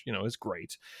Troi, which is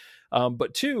great.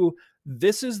 But two,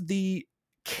 this is the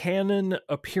canon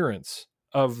appearance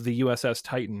of the USS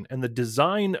Titan, and the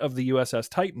design of the USS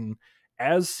Titan,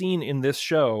 as seen in this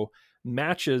show,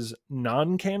 matches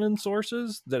non-canon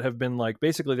sources that have been like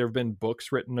basically there have been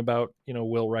books written about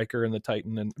Will Riker and the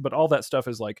Titan, but all that stuff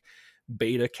is like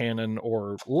beta canon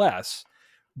or less.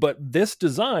 But this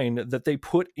design that they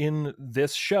put in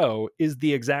this show is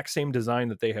the exact same design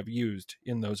that they have used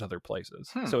in those other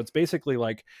places. So it's basically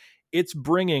like it's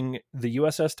bringing the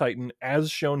USS Titan, as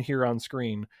shown here on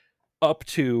screen, up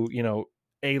to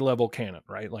A-level canon,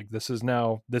 right? Like this is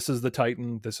the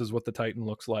Titan. This is what the Titan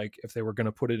looks like. If they were going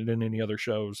to put it in any other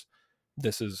shows,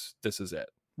 this is it.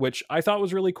 Which I thought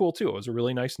was really cool too. It was a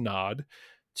really nice nod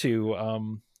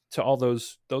to to all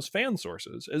those fan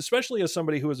sources, especially as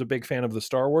somebody who is a big fan of the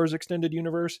Star Wars extended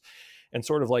universe. And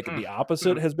sort of like the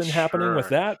opposite has been happening with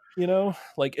Sure. that,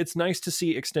 like it's nice to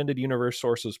see extended universe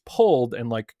sources pulled and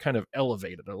like kind of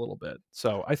elevated a little bit.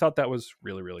 So I thought that was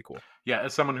really, really cool. Yeah,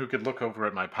 as someone who could look over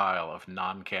at my pile of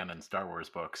non-canon Star Wars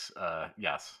books,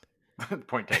 yes.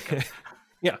 Point taken.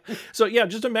 Yeah. So yeah,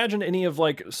 just imagine any of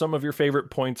like some of your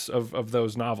favorite points of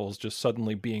those novels just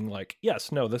suddenly being like,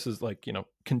 yes, no, this is like,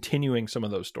 continuing some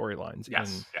of those storylines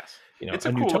Yes, in, yes. It's a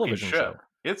a new cool looking television ship. show.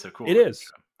 It's a cool It looking is.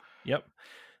 ship. Yep.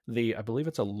 I believe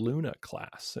it's a Luna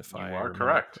class, if I You are remember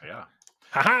correct. correctly. Yeah.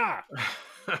 Ha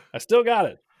ha! I still got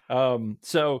it.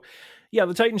 So yeah,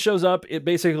 the Titan shows up. It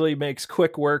basically makes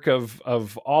quick work of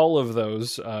all of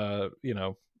those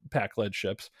pack led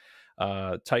ships.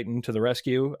 Titan to the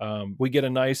rescue. We get a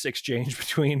nice exchange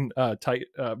between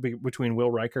between Will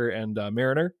Riker and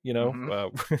Mariner,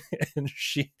 and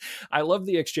I love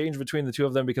the exchange between the two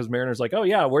of them because Mariner's like, oh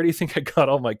yeah, where do you think I got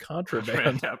all my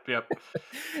contraband? Yep.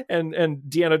 and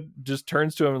Deanna just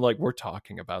turns to him and like, we're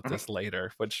talking about this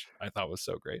later, which I thought was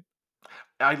so great.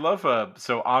 I love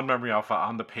so on Memory Alpha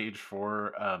on the page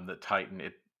for the Titan,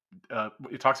 it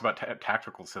talks about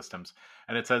tactical systems,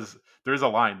 and it says there's a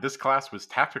line: this class was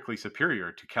tactically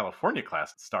superior to California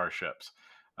class starships,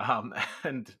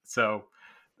 and so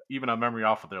even on Memory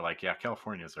Alpha, they're like, yeah,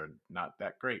 Californias are not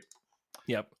that great.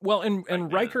 Yep. Well,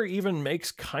 and Riker even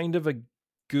makes kind of a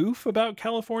goof about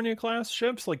California class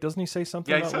ships. Like, doesn't he say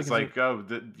something? Yeah, he about, says like, oh,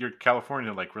 your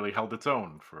California like really held its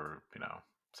own for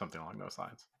something along those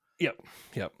lines. Yep.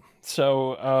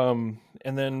 So,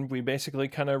 and then we basically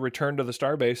kind of return to the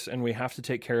starbase, and we have to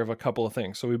take care of a couple of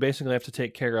things. So we basically have to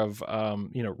take care of,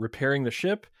 repairing the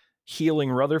ship, healing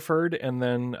Rutherford, and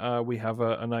then we have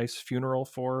a nice funeral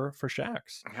for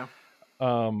Shax. Yeah.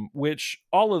 Which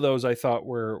all of those I thought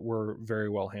were very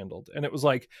well handled, and it was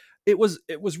like it was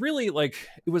really like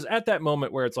it was at that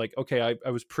moment where it's like, okay,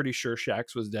 I was pretty sure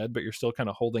Shax was dead, but you're still kind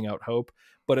of holding out hope.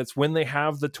 But it's when they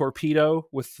have the torpedo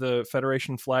with the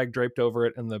Federation flag draped over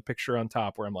it and the picture on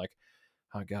top where I'm like,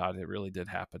 oh god, it really did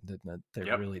happen, didn't it? They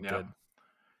really did.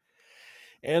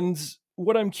 And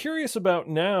what I'm curious about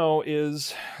now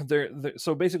is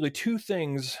so basically two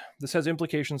things. This has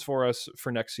implications for us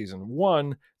for next season.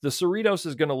 One, the Cerritos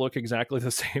is going to look exactly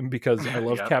the same because I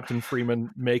love Captain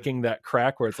Freeman making that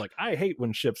crack where it's like, I hate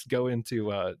when ships go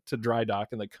into to dry dock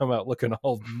and they come out looking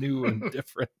all new and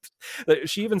different.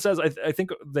 She even says, I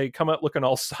think they come out looking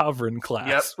all Sovereign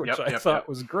class, which I thought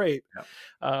was great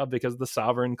because the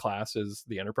Sovereign class is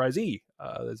the Enterprise E.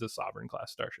 Is a Sovereign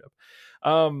class starship.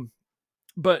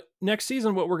 But next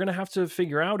season, what we're going to have to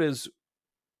figure out is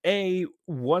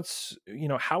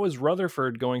how is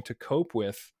Rutherford going to cope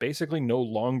with basically no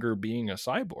longer being a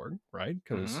cyborg, right?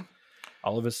 Because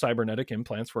all of his cybernetic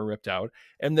implants were ripped out.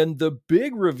 And then the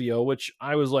big reveal, which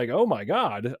I was like, oh my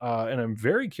God, and I'm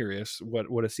very curious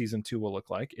what a season 2 will look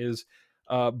like, is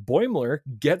Boimler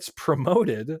gets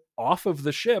promoted off of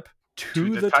the ship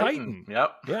to the Titan.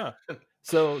 Yep. Yeah.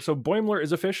 So Boimler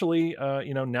is officially,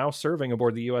 now serving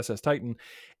aboard the USS Titan.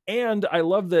 And I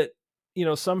love that,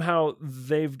 somehow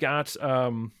they've got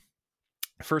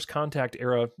First Contact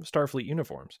era Starfleet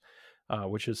uniforms,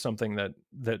 which is something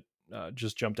that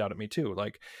just jumped out at me too.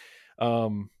 Like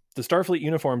the Starfleet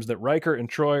uniforms that Riker and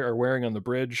Troy are wearing on the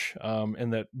bridge,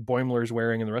 and that Boimler's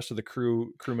wearing and the rest of the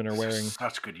crewmen are wearing.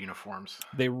 Such good uniforms.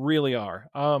 They really are.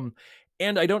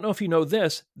 And I don't know if you know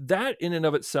this, that in and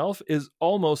of itself is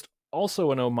almost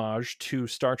also an homage to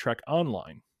Star Trek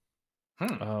Online.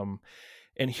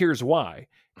 And here's why.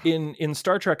 In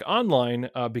Star Trek Online,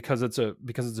 because it's a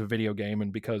video game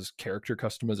and because character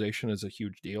customization is a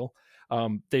huge deal,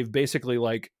 they've basically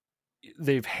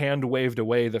they've hand waved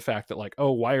away the fact that like,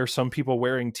 oh, why are some people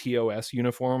wearing TOS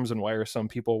uniforms and why are some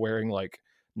people wearing like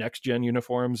next gen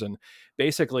uniforms? And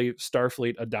basically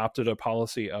Starfleet adopted a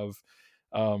policy of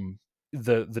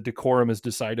the decorum is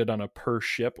decided on a per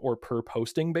ship or per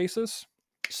posting basis.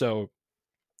 So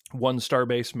one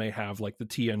starbase may have like the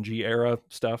TNG era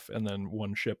stuff, and then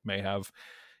one ship may have,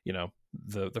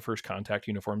 the First Contact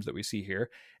uniforms that we see here.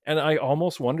 And I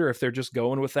almost wonder if they're just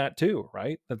going with that too,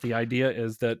 right? That the idea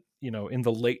is that, in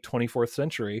the late 24th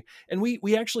century, and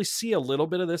we actually see a little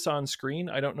bit of this on screen.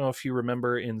 I don't know if you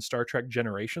remember in Star Trek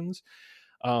Generations,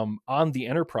 on the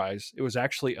Enterprise, it was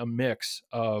actually a mix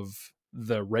of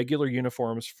the regular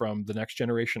uniforms from the Next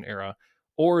Generation era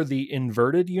or the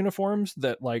inverted uniforms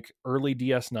that like early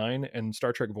DS9 and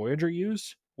Star Trek Voyager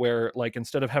used, where like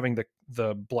instead of having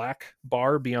the black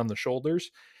bar be on the shoulders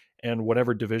and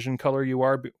whatever division color you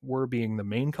were being the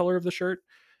main color of the shirt,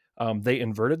 they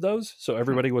inverted those. So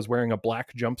everybody was wearing a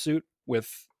black jumpsuit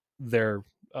with their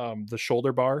the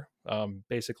shoulder bar,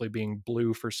 basically being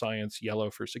blue for science, yellow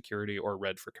for security, or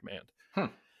red for command.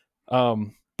 Hmm.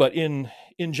 But in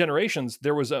Generations,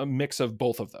 there was a mix of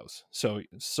both of those. So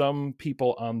some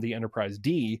people on the Enterprise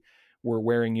D were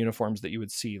wearing uniforms that you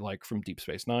would see like from Deep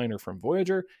Space Nine or from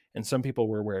Voyager, and some people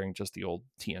were wearing just the old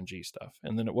TNG stuff.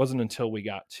 And then it wasn't until we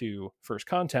got to First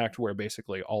Contact where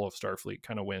basically all of Starfleet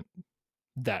kind of went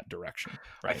that direction,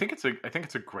 I right? think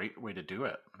it's a great way to do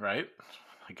it, right?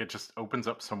 Like it just opens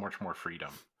up so much more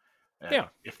freedom Yeah,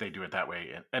 if they do it that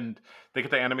way, and they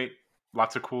get to animate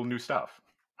lots of cool new stuff,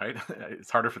 right? It's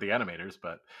harder for the animators,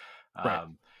 but right.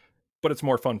 um, But it's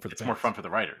more fun for the it's more fans. fun for the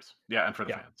writers, yeah, and for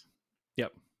the Yeah. fans.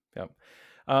 Yep. Yep.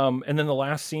 And then the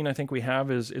last scene I think we have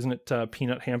isn't it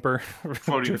Peanut Hamper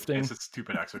Floating, drifting? it's a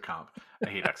stupid exocomp. I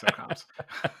hate exocomps.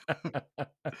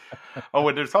 Oh,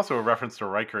 and there's also a reference to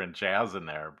Riker and Jazz in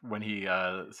there when he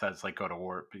says like go to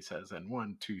warp. He says and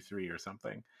 1, 2, 3 or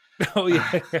something. Oh yeah.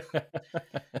 Yep.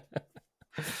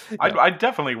 I'd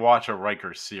definitely watch a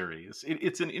Riker series.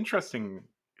 It's an interesting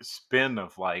spin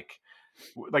of like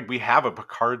we have a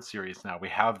Picard series now. We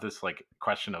have this like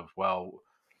question of, well,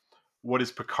 what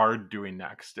is Picard doing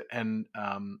next? And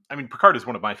I mean, Picard is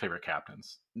one of my favorite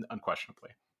captains, unquestionably.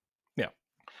 Yeah.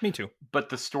 Me too. But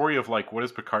the story of like what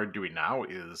is Picard doing now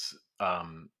is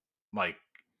like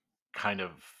kind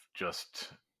of just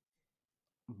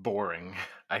boring,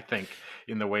 I think,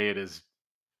 in the way it has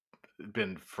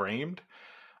been framed.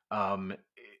 Um,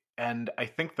 and I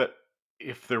think that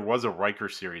if there was a Riker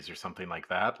series or something like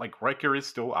that, like Riker is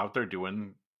still out there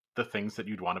doing the things that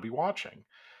you'd want to be watching.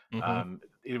 Hmm.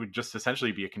 It would just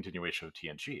essentially be a continuation of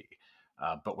TNG,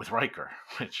 but with Riker,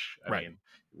 which I Right. mean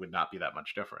would not be that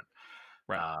much different.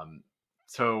 Right. Um,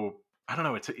 so I don't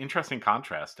know. It's an interesting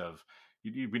contrast of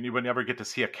you would never get to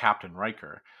see a Captain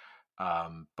Riker,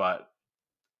 but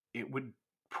it would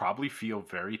probably feel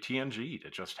very TNG to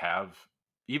just have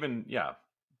even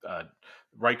uh,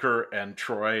 Riker and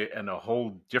Troy and a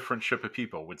whole different ship of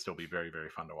people would still be very very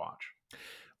fun to watch.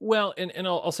 Well, and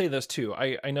I'll say this too.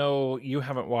 I know you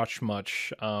haven't watched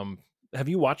much. Have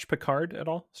you watched Picard at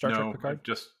all? Star Trek No, Picard? I've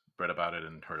just read about it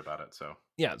and heard about it. So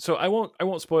Yeah, so I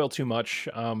won't spoil too much,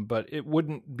 but it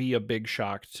wouldn't be a big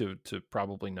shock to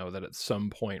probably know that at some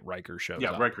point Riker shows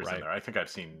yeah, up, Riker's in right? there. I think I've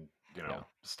seen Yeah.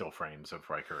 still frames of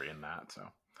Riker in that. So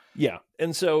Yeah,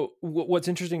 and so what's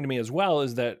interesting to me as well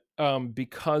is that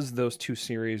because those two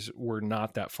series were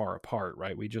not that far apart,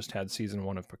 right? We just had season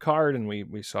 1 of Picard, and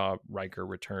we saw Riker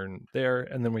return there,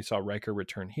 and then we saw Riker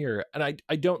return here, and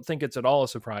I don't think it's at all a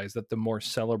surprise that the more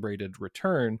celebrated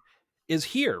return is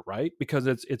here, right? Because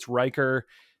it's Riker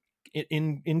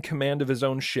in command of his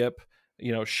own ship,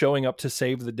 showing up to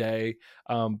save the day.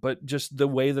 But just the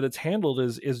way that it's handled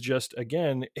is just,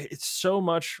 again, it's so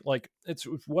much like, it's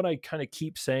what I kind of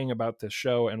keep saying about this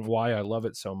show and why I love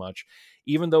it so much.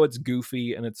 Even though it's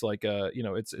goofy and it's like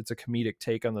it's a comedic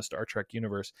take on the Star Trek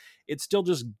universe, it still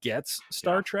just gets yeah,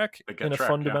 Star Trek they get in a Trek.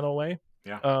 Yeah, fundamental way.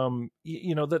 yeah,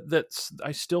 That's,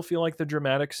 I still feel like the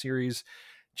dramatic series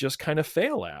just kind of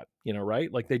fail at,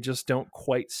 right? Like they just don't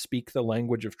quite speak the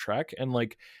language of Trek. And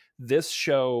like this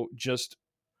show just,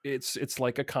 it's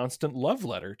like a constant love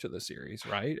letter to the series,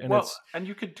 right? And well, it's, and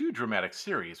you could do dramatic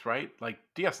series, right? Like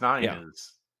DS9 yeah.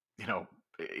 is,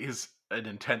 is an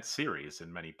intense series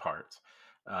in many parts,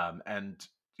 and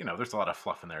there's a lot of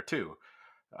fluff in there too.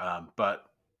 But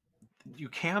you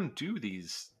can do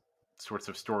these sorts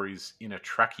of stories in a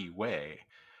Trekky way,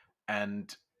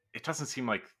 and it doesn't seem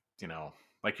like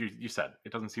like you said,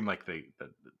 it doesn't seem like that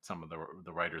some of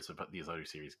the writers of these other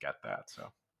series get that. So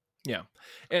Yeah.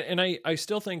 And I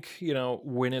still think,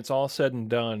 when it's all said and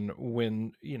done,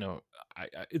 when,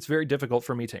 it's very difficult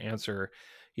for me to answer,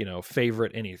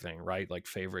 favorite anything, right? Like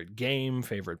favorite game,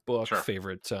 favorite book, sure,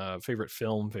 favorite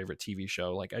film, favorite TV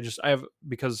show. Like I have,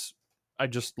 because I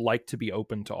just like to be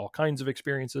open to all kinds of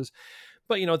experiences.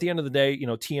 But, at the end of the day,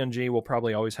 TNG will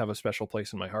probably always have a special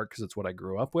place in my heart because it's what I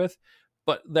grew up with.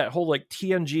 But that whole like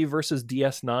TNG versus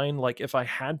DS9, like if I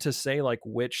had to say like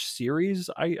which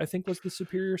series I think was the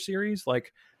superior series,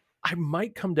 like I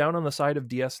might come down on the side of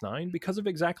DS9 because of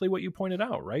exactly what you pointed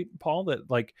out, right, Paul? That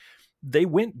like they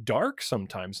went dark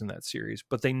sometimes in that series,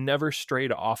 but they never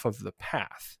strayed off of the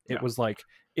path. It yeah, was like,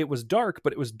 it was dark,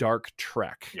 but it was dark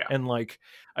Trek. yeah, And like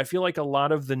I feel like a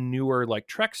lot of the newer like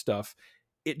Trek stuff,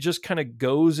 it just kind of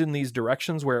goes in these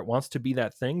directions where it wants to be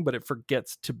that thing, but it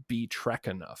forgets to be Trek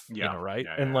enough, yeah, right?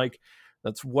 yeah, And yeah. like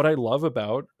that's what I love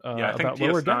about Yeah, I think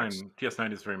Lower Decks.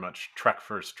 DS9 is very much Trek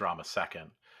first, drama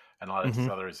second, and a lot of these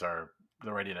Hmm. others are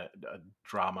they're writing a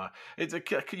drama.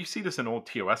 You see this in old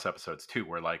TOS episodes too,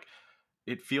 where like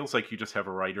it feels like you just have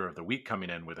a writer of the week coming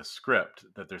in with a script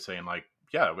that they're saying like,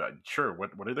 yeah, sure.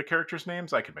 What are the characters'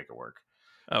 names? I can make it work.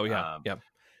 Oh yeah, Um, yeah.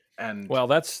 and Well,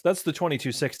 that's the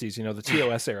 2260s, the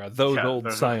TOS era. Those yeah, old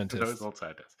those scientists. old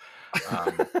scientists.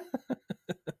 Um,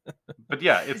 but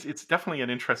yeah, it's definitely an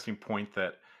interesting point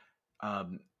that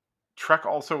um, Trek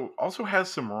also has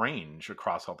some range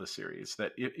across all the series.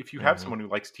 That if you have Hmm. someone who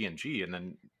likes TNG, and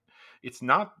then it's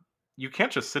not, you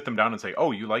can't just sit them down and say,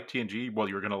 "Oh, you like TNG? Well,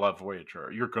 you're going to love Voyager,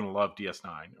 or you're going to love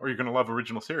DS9, or you're going to love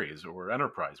original series, or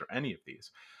Enterprise, or any of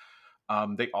these."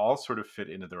 They all sort of fit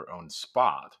into their own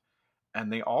spot,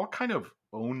 and they all kind of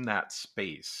own that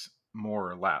space more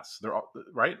or less. They're all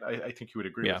right. I think you would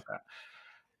agree Yeah. with that.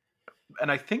 And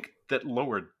I think that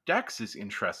Lower Decks is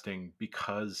interesting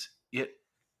because it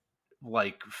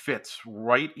like fits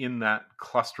right in that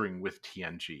clustering with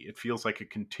TNG. It feels like a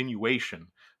continuation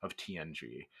of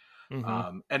TNG.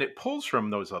 Hmm. And it pulls from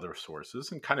those other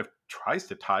sources and kind of tries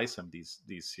to tie some of these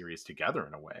series together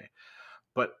in a way.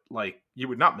 But like you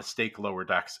would not mistake Lower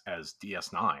Decks as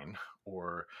DS9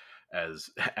 or as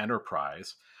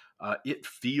Enterprise. It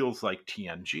feels like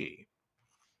TNG,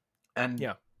 and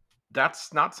Yeah.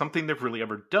 that's not something they've really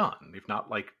ever done. They've not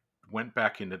like went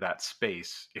back into that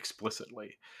space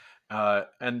explicitly.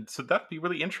 And so that'd be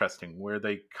really interesting where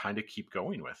they kind of keep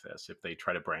going with this. If they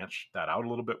try to branch that out a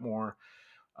little bit more,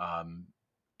 um,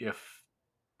 if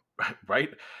right,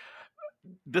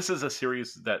 this is a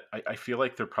series that I feel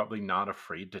like they're probably not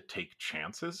afraid to take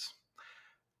chances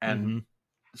and Hmm.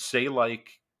 say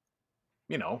like,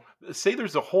 say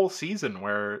there's a whole season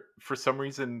where for some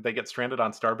reason they get stranded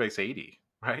on Starbase 80,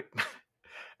 right?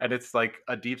 And it's like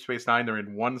a Deep Space Nine. They're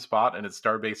in one spot, and it's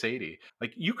Starbase 80.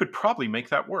 Like you could probably make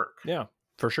that work. Yeah,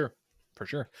 for sure. For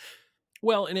sure.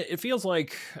 Well, and it feels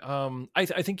like I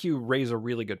think you raise a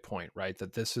really good point, right?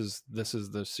 That this is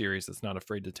the series that's not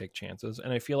afraid to take chances,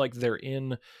 and I feel like they're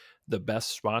in the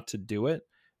best spot to do it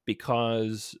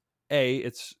because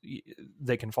it's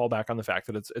they can fall back on the fact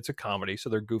that it's a comedy,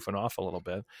 so they're goofing off a little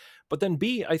bit, but then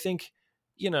B, I think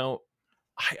you know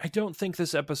I don't think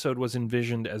this episode was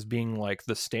envisioned as being like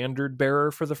the standard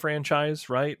bearer for the franchise,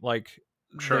 right? Like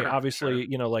they Sure, sure. obviously,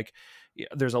 like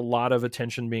there's a lot of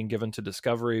attention being given to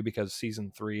Discovery because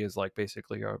season 3 is like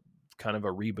basically a kind of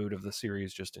a reboot of the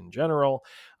series just in general.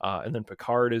 And then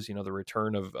Picard is, the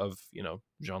return of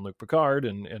Jean-Luc Picard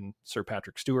and Sir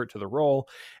Patrick Stewart to the role.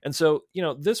 And so,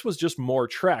 this was just more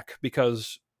Trek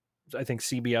because I think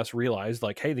CBS realized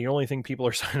like, hey, the only thing people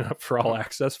are signing up for all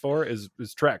access for is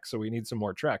Trek, so we need some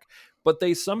more Trek. But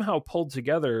they somehow pulled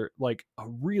together like a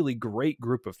really great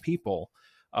group of people,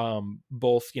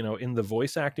 both in the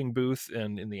voice acting booth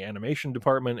and in the animation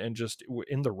department, and just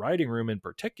in the writing room in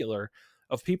particular,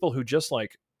 of people who just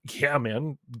like, yeah,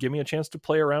 man, give me a chance to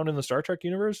play around in the Star Trek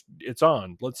universe. It's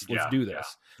on. Let's Yeah, do yeah,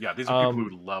 this. yeah. These are people Um,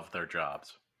 who love their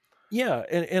jobs. yeah,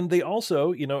 and they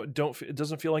also, don't it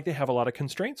doesn't feel like they have a lot of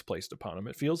constraints placed upon them.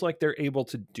 It feels like they're able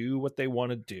to do what they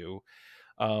want to do,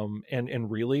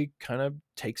 and really kind of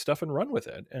take stuff and run with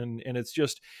it. And it's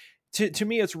just to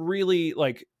me, it's really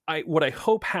like what I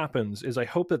hope happens is I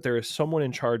hope that there is someone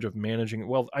in charge of managing.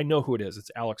 Well, I know who it is.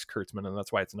 It's Alex Kurtzman, and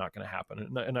that's why it's not going to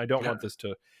happen. And I don't Yeah, want this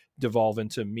to devolve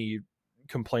into me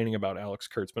complaining about Alex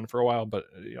Kurtzman for a while, but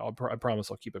I promise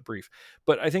I'll keep it brief.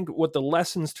 But I think what the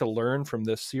lessons to learn from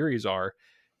this series are: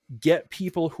 get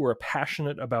people who are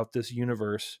passionate about this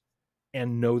universe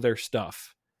and know their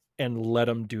stuff and let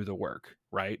them do the work,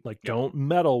 right? Like yeah, don't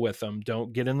meddle with them,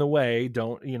 don't get in the way,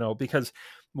 don't, because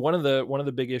one of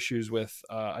the big issues with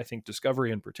I think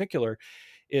Discovery in particular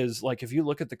is like if you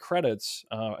look at the credits,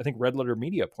 I think Red Letter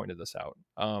Media pointed this out.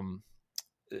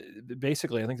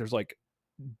 Basically I think there's like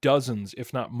dozens,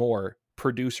 if not more,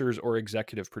 producers or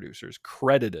executive producers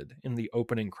credited in the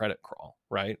opening credit crawl,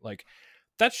 right? Like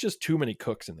that's just too many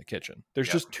cooks in the kitchen. There's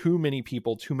yeah, just too many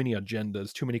people, too many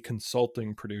agendas, too many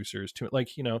consulting producers, too like,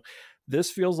 this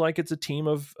feels like it's a team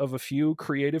of a few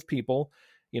creative people,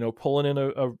 pulling in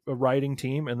a writing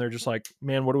team, and they're just like,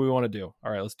 man, what do we want to do?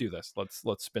 All right, let's do this.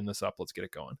 Let's spin this up. Let's get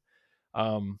it going.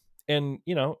 um and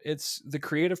it's the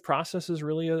creative process is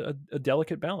really a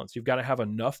delicate balance. You've got to have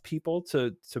enough people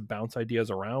to bounce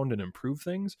ideas around and improve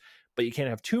things, but you can't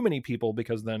have too many people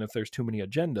because then if there's too many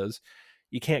agendas,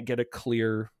 you can't get a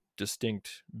clear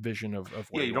distinct vision of yeah.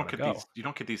 where you want to go. You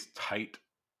don't get these tight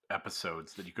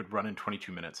episodes that you could run in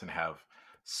 22 minutes and have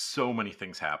so many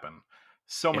things happen,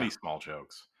 so Yeah. many small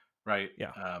jokes, right?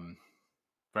 Yeah.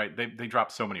 Right. They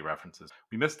dropped so many references.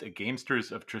 We missed a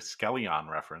Gamesters of Triskelion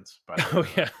reference, by the way.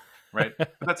 Oh yeah. Right?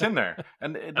 But that's in there.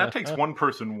 And that takes one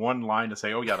person, one line to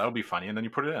say, "Oh yeah, that'll be funny," and then you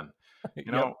put it in.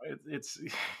 Yep. It's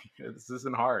this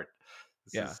isn't hard.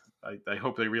 This Yeah. is I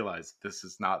hope they realize this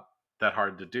is not that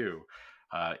hard to do.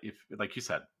 If, like you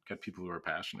said, get people who are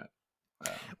passionate.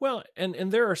 Well, and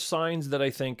there are signs that I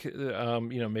think,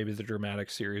 maybe the dramatic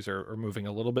series are moving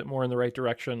a little bit more in the right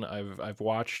direction. I've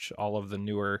watched all of the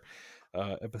newer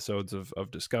episodes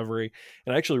of Discovery,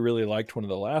 and I actually really liked one of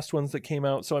the last ones that came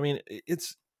out. So I mean,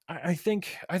 it's I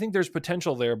think there's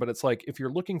potential there, but it's like if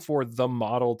you're looking for the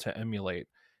model to emulate,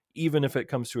 even if it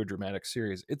comes to a dramatic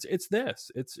series,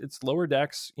 it's Lower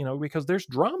Decks, because there's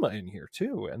drama in here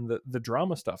too, and the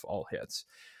drama stuff all hits.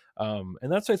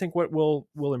 And that's I think what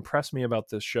will impress me about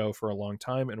this show for a long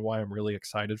time, and why I'm really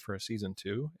excited for a season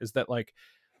 2 is that, like,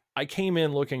 I came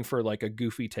in looking for like a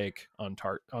goofy take on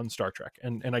Star Trek,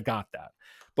 and I got that.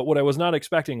 But what I was not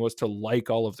expecting was to like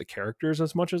all of the characters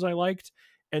as much as I liked,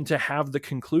 and to have the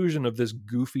conclusion of this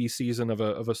goofy season of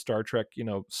a Star Trek,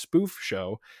 spoof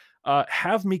show,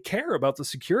 have me care about the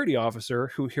security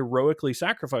officer who heroically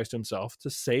sacrificed himself to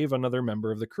save another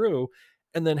member of the crew,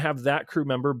 and then have that crew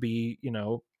member be,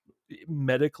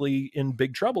 medically in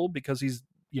big trouble because he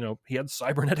had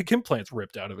cybernetic implants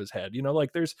ripped out of his head.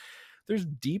 Like there's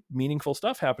deep, meaningful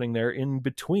stuff happening there in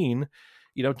between,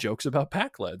 jokes about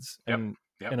Pakleds, Yep. and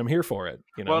Yep. and I'm here for it.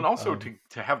 Well, and also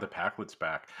to have the Pakleds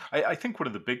back, I think one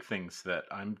of the big things that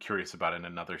I'm curious about in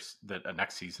a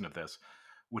next season of this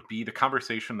would be the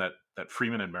conversation that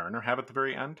Freeman and Mariner have at the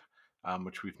very end,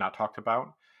 which we've not talked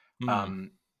about, mm,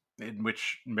 um, in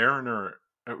which Mariner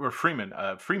or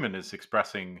Freeman is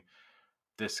expressing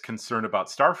this concern about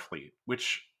Starfleet,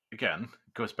 which again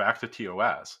goes back to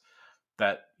TOS.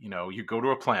 That you go to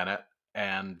a planet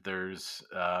and there's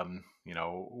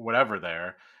whatever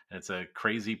there, and it's a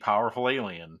crazy powerful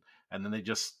alien, and then they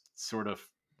just sort of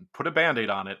put a band-aid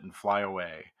on it and fly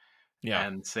away yeah,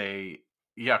 and say,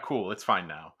 yeah, cool, it's fine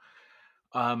now.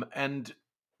 And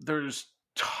there's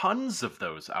tons of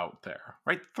those out there,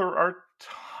 right? There are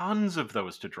tons of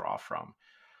those to draw from,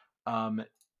 um,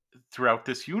 throughout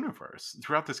this universe,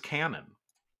 throughout this canon.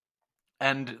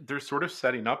 And they're sort of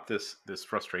setting up this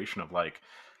frustration of like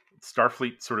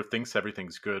Starfleet sort of thinks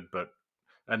everything's good,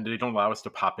 and they don't allow us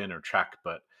to pop in or check,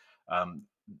 but um,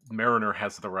 Mariner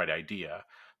has the right idea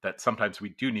that sometimes we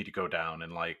do need to go down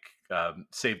and like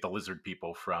save the lizard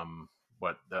people from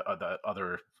what the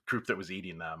other group that was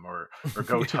eating them, or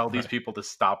go tell these right. people to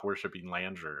stop worshiping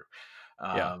Landru,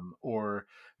 Yeah, or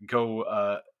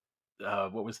go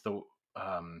what was the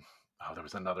there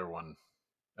was another one.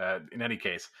 In any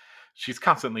case, she's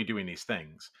constantly doing these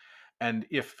things. And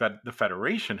if the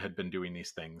Federation had been doing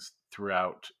these things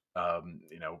throughout,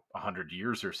 100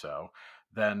 years or so,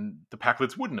 then the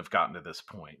Pakleds wouldn't have gotten to this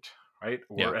point, right?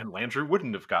 yeah. And Landry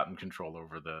wouldn't have gotten control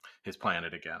over his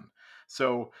planet again.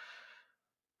 So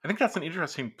I think that's an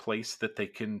interesting place that they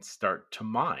can start to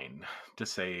mine, to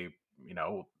say,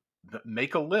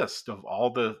 make a list of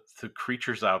all the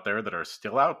creatures out there that are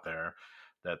still out there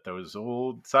that those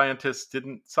old scientists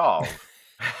didn't solve.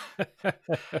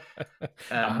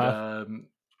 And uh-huh.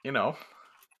 you know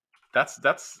that's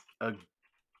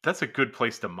a good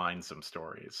place to mine some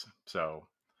stories. So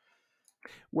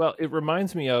Well, it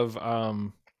reminds me of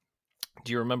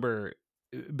do you remember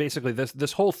basically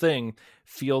this whole thing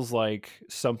feels like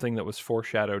something that was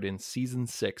foreshadowed in season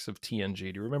 6 of TNG.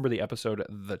 Do you remember the episode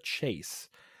The Chase,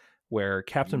 where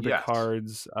Captain yes,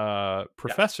 Picard's yes,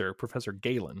 Professor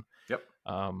Galen, yep,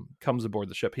 comes aboard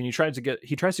the ship, and he tries to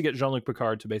get Jean-Luc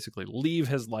Picard to basically leave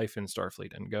his life in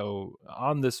Starfleet and go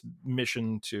on this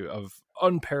mission of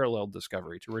unparalleled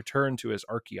discovery to return to his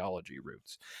archaeology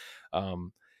roots.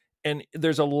 Um, and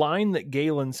there's a line that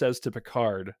Galen says to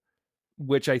Picard,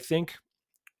 which I think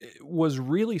was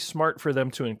really smart for them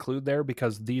to include there,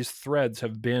 because these threads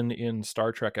have been in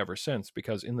Star Trek ever since.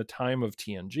 Because in the time of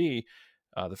TNG,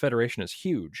 the Federation is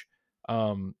huge,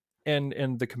 and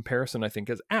the comparison I think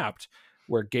is apt,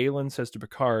 where Galen says to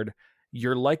Picard,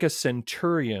 "You're like a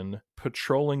centurion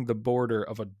patrolling the border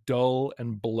of a dull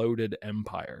and bloated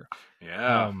empire."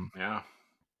 yeah, Um, yeah,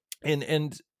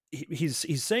 and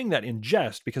he's saying that in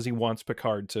jest because he wants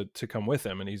Picard to come with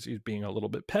him, and he's being a little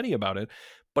bit petty about it.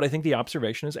 But I think the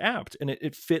observation is apt, and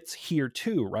it fits here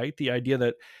too, right? The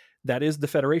idea that is the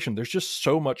Federation. There's just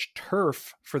so much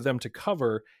turf for them to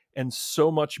cover, and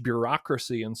so much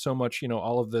bureaucracy, and so much,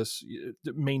 all of this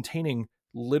maintaining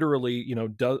literally,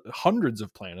 hundreds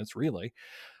of planets, really,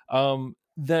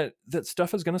 that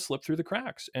stuff is going to slip through the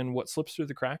cracks. And what slips through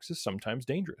the cracks is sometimes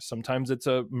dangerous. Sometimes it's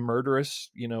a murderous,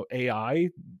 AI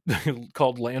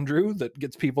called Landru that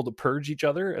gets people to purge each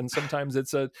other, and sometimes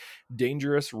it's a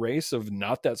dangerous race of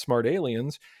not that smart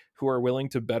aliens who are willing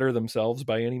to better themselves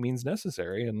by any means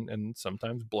necessary, and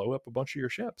sometimes blow up a bunch of your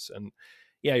ships. And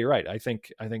yeah, you're right. I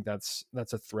think that's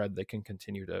a thread they can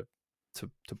continue to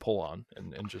pull on,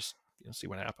 and just see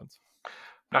what happens.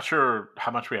 Not sure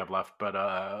how much we have left,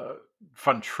 but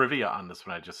fun trivia on this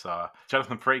one I just saw.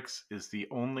 Jonathan Frakes is the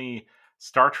only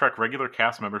Star Trek regular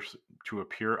cast member to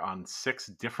appear on 6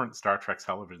 different Star Trek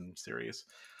television series.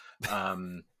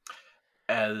 Um,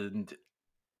 and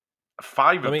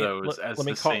 5 Let of me those as let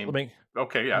me the call same.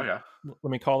 Okay, yeah, yeah.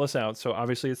 let me call this out. So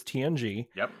obviously it's TNG.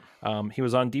 Yep. He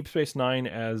was on Deep Space Nine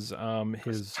as As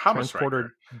his Thomas Riker.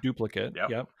 transporter duplicate. Yep.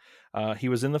 Yep. He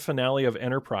was in the finale of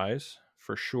Enterprise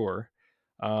for sure.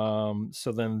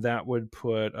 So then that would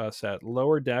put us at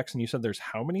Lower Decks. And you said there's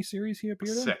how many series he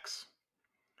appeared in? 6.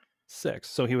 6.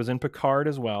 So he was in Picard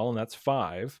as well, and that's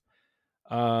 5.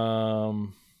 God,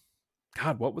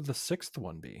 what would the 6th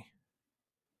one be?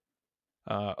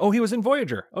 He was in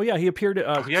Voyager. Oh yeah, he appeared.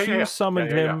 Oh, yeah, Q yeah,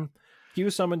 summoned yeah, yeah, yeah. him. Q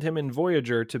summoned him in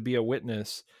Voyager to be a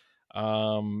witness.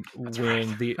 When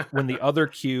right. the other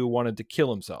Q wanted to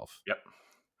kill himself. Yep.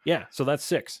 Yeah, so that's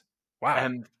 6. Wow.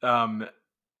 And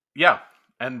yeah,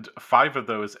 and 5 of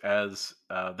those as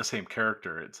the same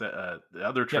character. It's the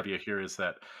other Yep. trivia here is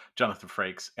that Jonathan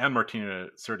Frakes and Marina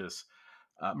Sirtis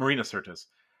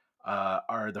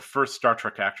are the first Star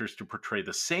Trek actors to portray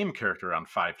the same character on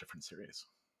 5 different series.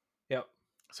 Yep.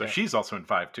 So Yep. she's also in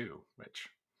 5 too, which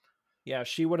Yeah,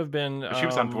 she would have been. she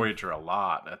was on Voyager a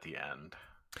lot at the end.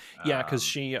 Yeah, because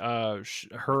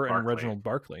her and Reginald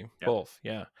Barclay both.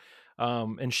 Yeah.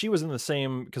 And she was in the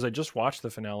same, because I just watched the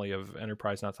finale of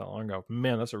Enterprise not that long ago.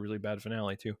 Man, that's a really bad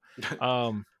finale too.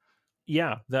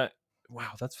 Yeah,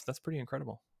 that's pretty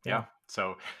incredible. Yeah.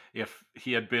 So if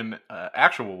he had been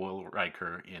actual Will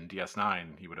Riker in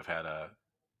DS9, he would have had a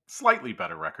slightly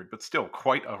better record, but still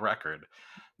quite a record.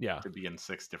 Yeah. To be in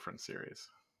 6 different series.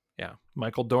 Yeah.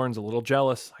 Michael Dorn's a little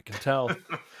jealous. I can tell.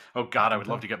 Oh God, I would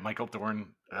love to get Michael Dorn.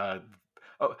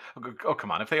 Oh,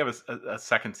 come on! If they have a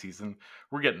second season,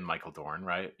 we're getting Michael Dorn,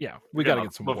 right? Yeah, we got to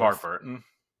get some LeVar Burton.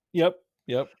 Yep.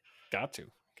 Got to.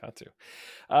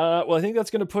 Well, I think that's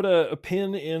going to put a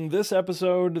pin in this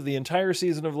episode, the entire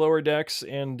season of Lower Decks,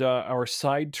 and our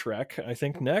side trek. I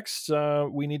think next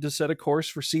we need to set a course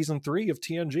for season 3 of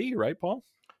TNG, right, Paul?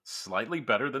 Slightly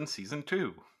better than season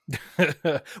 2.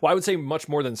 Well, I would say much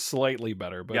more than slightly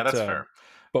better, but yeah, that's fair.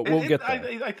 But we'll get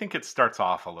there. I think it starts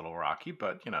off a little rocky,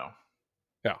 but yeah,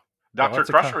 Dr.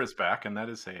 Crusher is back, and that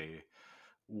is a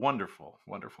wonderful,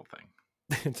 wonderful thing.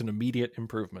 It's an immediate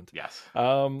improvement. Yes.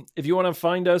 If you want to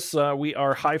find us, we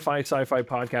are Hi-Fi Sci-Fi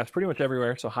Podcast pretty much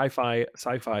everywhere. So Hi-Fi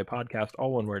Sci-Fi Podcast,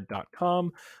 all one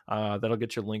word.com. That'll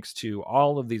get you links to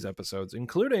all of these episodes,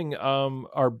 including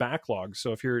our backlog.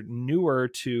 So if you're newer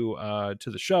to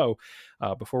the show,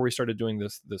 before we started doing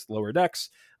this Lower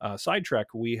Decks side trek,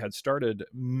 we had started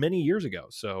many years ago.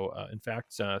 So in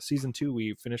fact, season 2,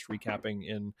 we finished recapping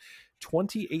in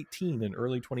 2018, in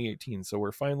early 2018. So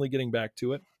we're finally getting back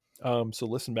to it. So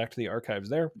listen back to the archives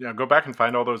there. Yeah, go back and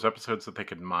find all those episodes that they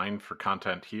could mine for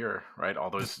content here, right?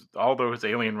 All those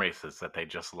alien races that they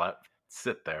just let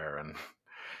sit there, and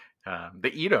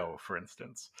the Edo, for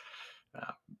instance.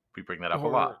 We bring that up a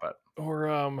lot, but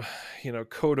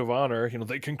code of honor.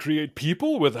 They can create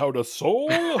people without a soul.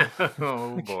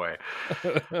 Oh boy,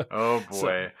 oh boy.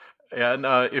 So,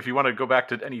 and if you want to go back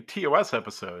to any TOS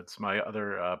episodes, my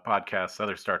other podcasts,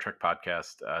 other Star Trek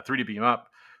podcast, 3D Beam Up.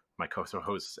 My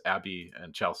co-hosts Abby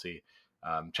and Chelsea.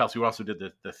 Chelsea, who also did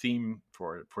the theme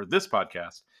for this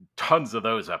podcast. Tons of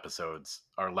those episodes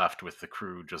are left with the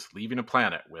crew just leaving a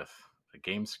planet with a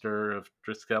gamester of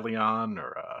Triskelion,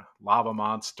 or a lava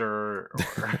monster,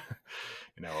 or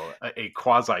a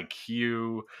quasi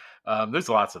Q. There's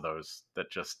lots of those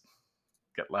that just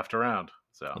get left around.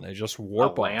 So and they just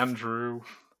warp off. Landrew.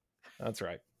 That's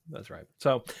right.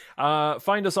 So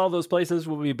find us all those places.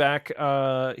 We'll be back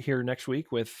here next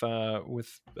week with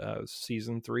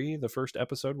season 3, the first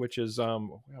episode, which is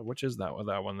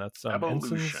that one? That's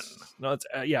Evolution. Ensigns? No, it's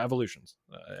Evolutions.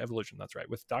 Evolution. That's right.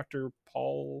 With Dr.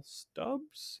 Paul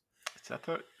Stubbs. Is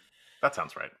that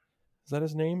sounds right? Is that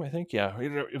his name? I think. Yeah.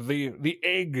 The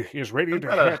egg is ready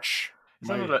to hatch.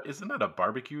 Isn't that a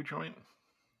barbecue joint?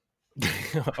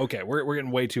 Okay, we're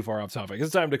getting way too far off topic.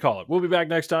 It's time to call it. We'll be back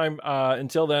next time.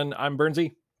 Until then, I'm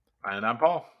Bernsey. And I'm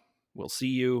Paul. We'll see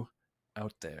you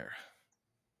out there.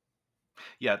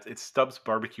 Yeah, it's Stubbs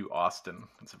Barbecue Austin.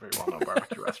 It's a very well-known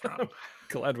barbecue restaurant.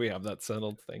 Glad we have that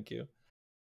settled. Thank you.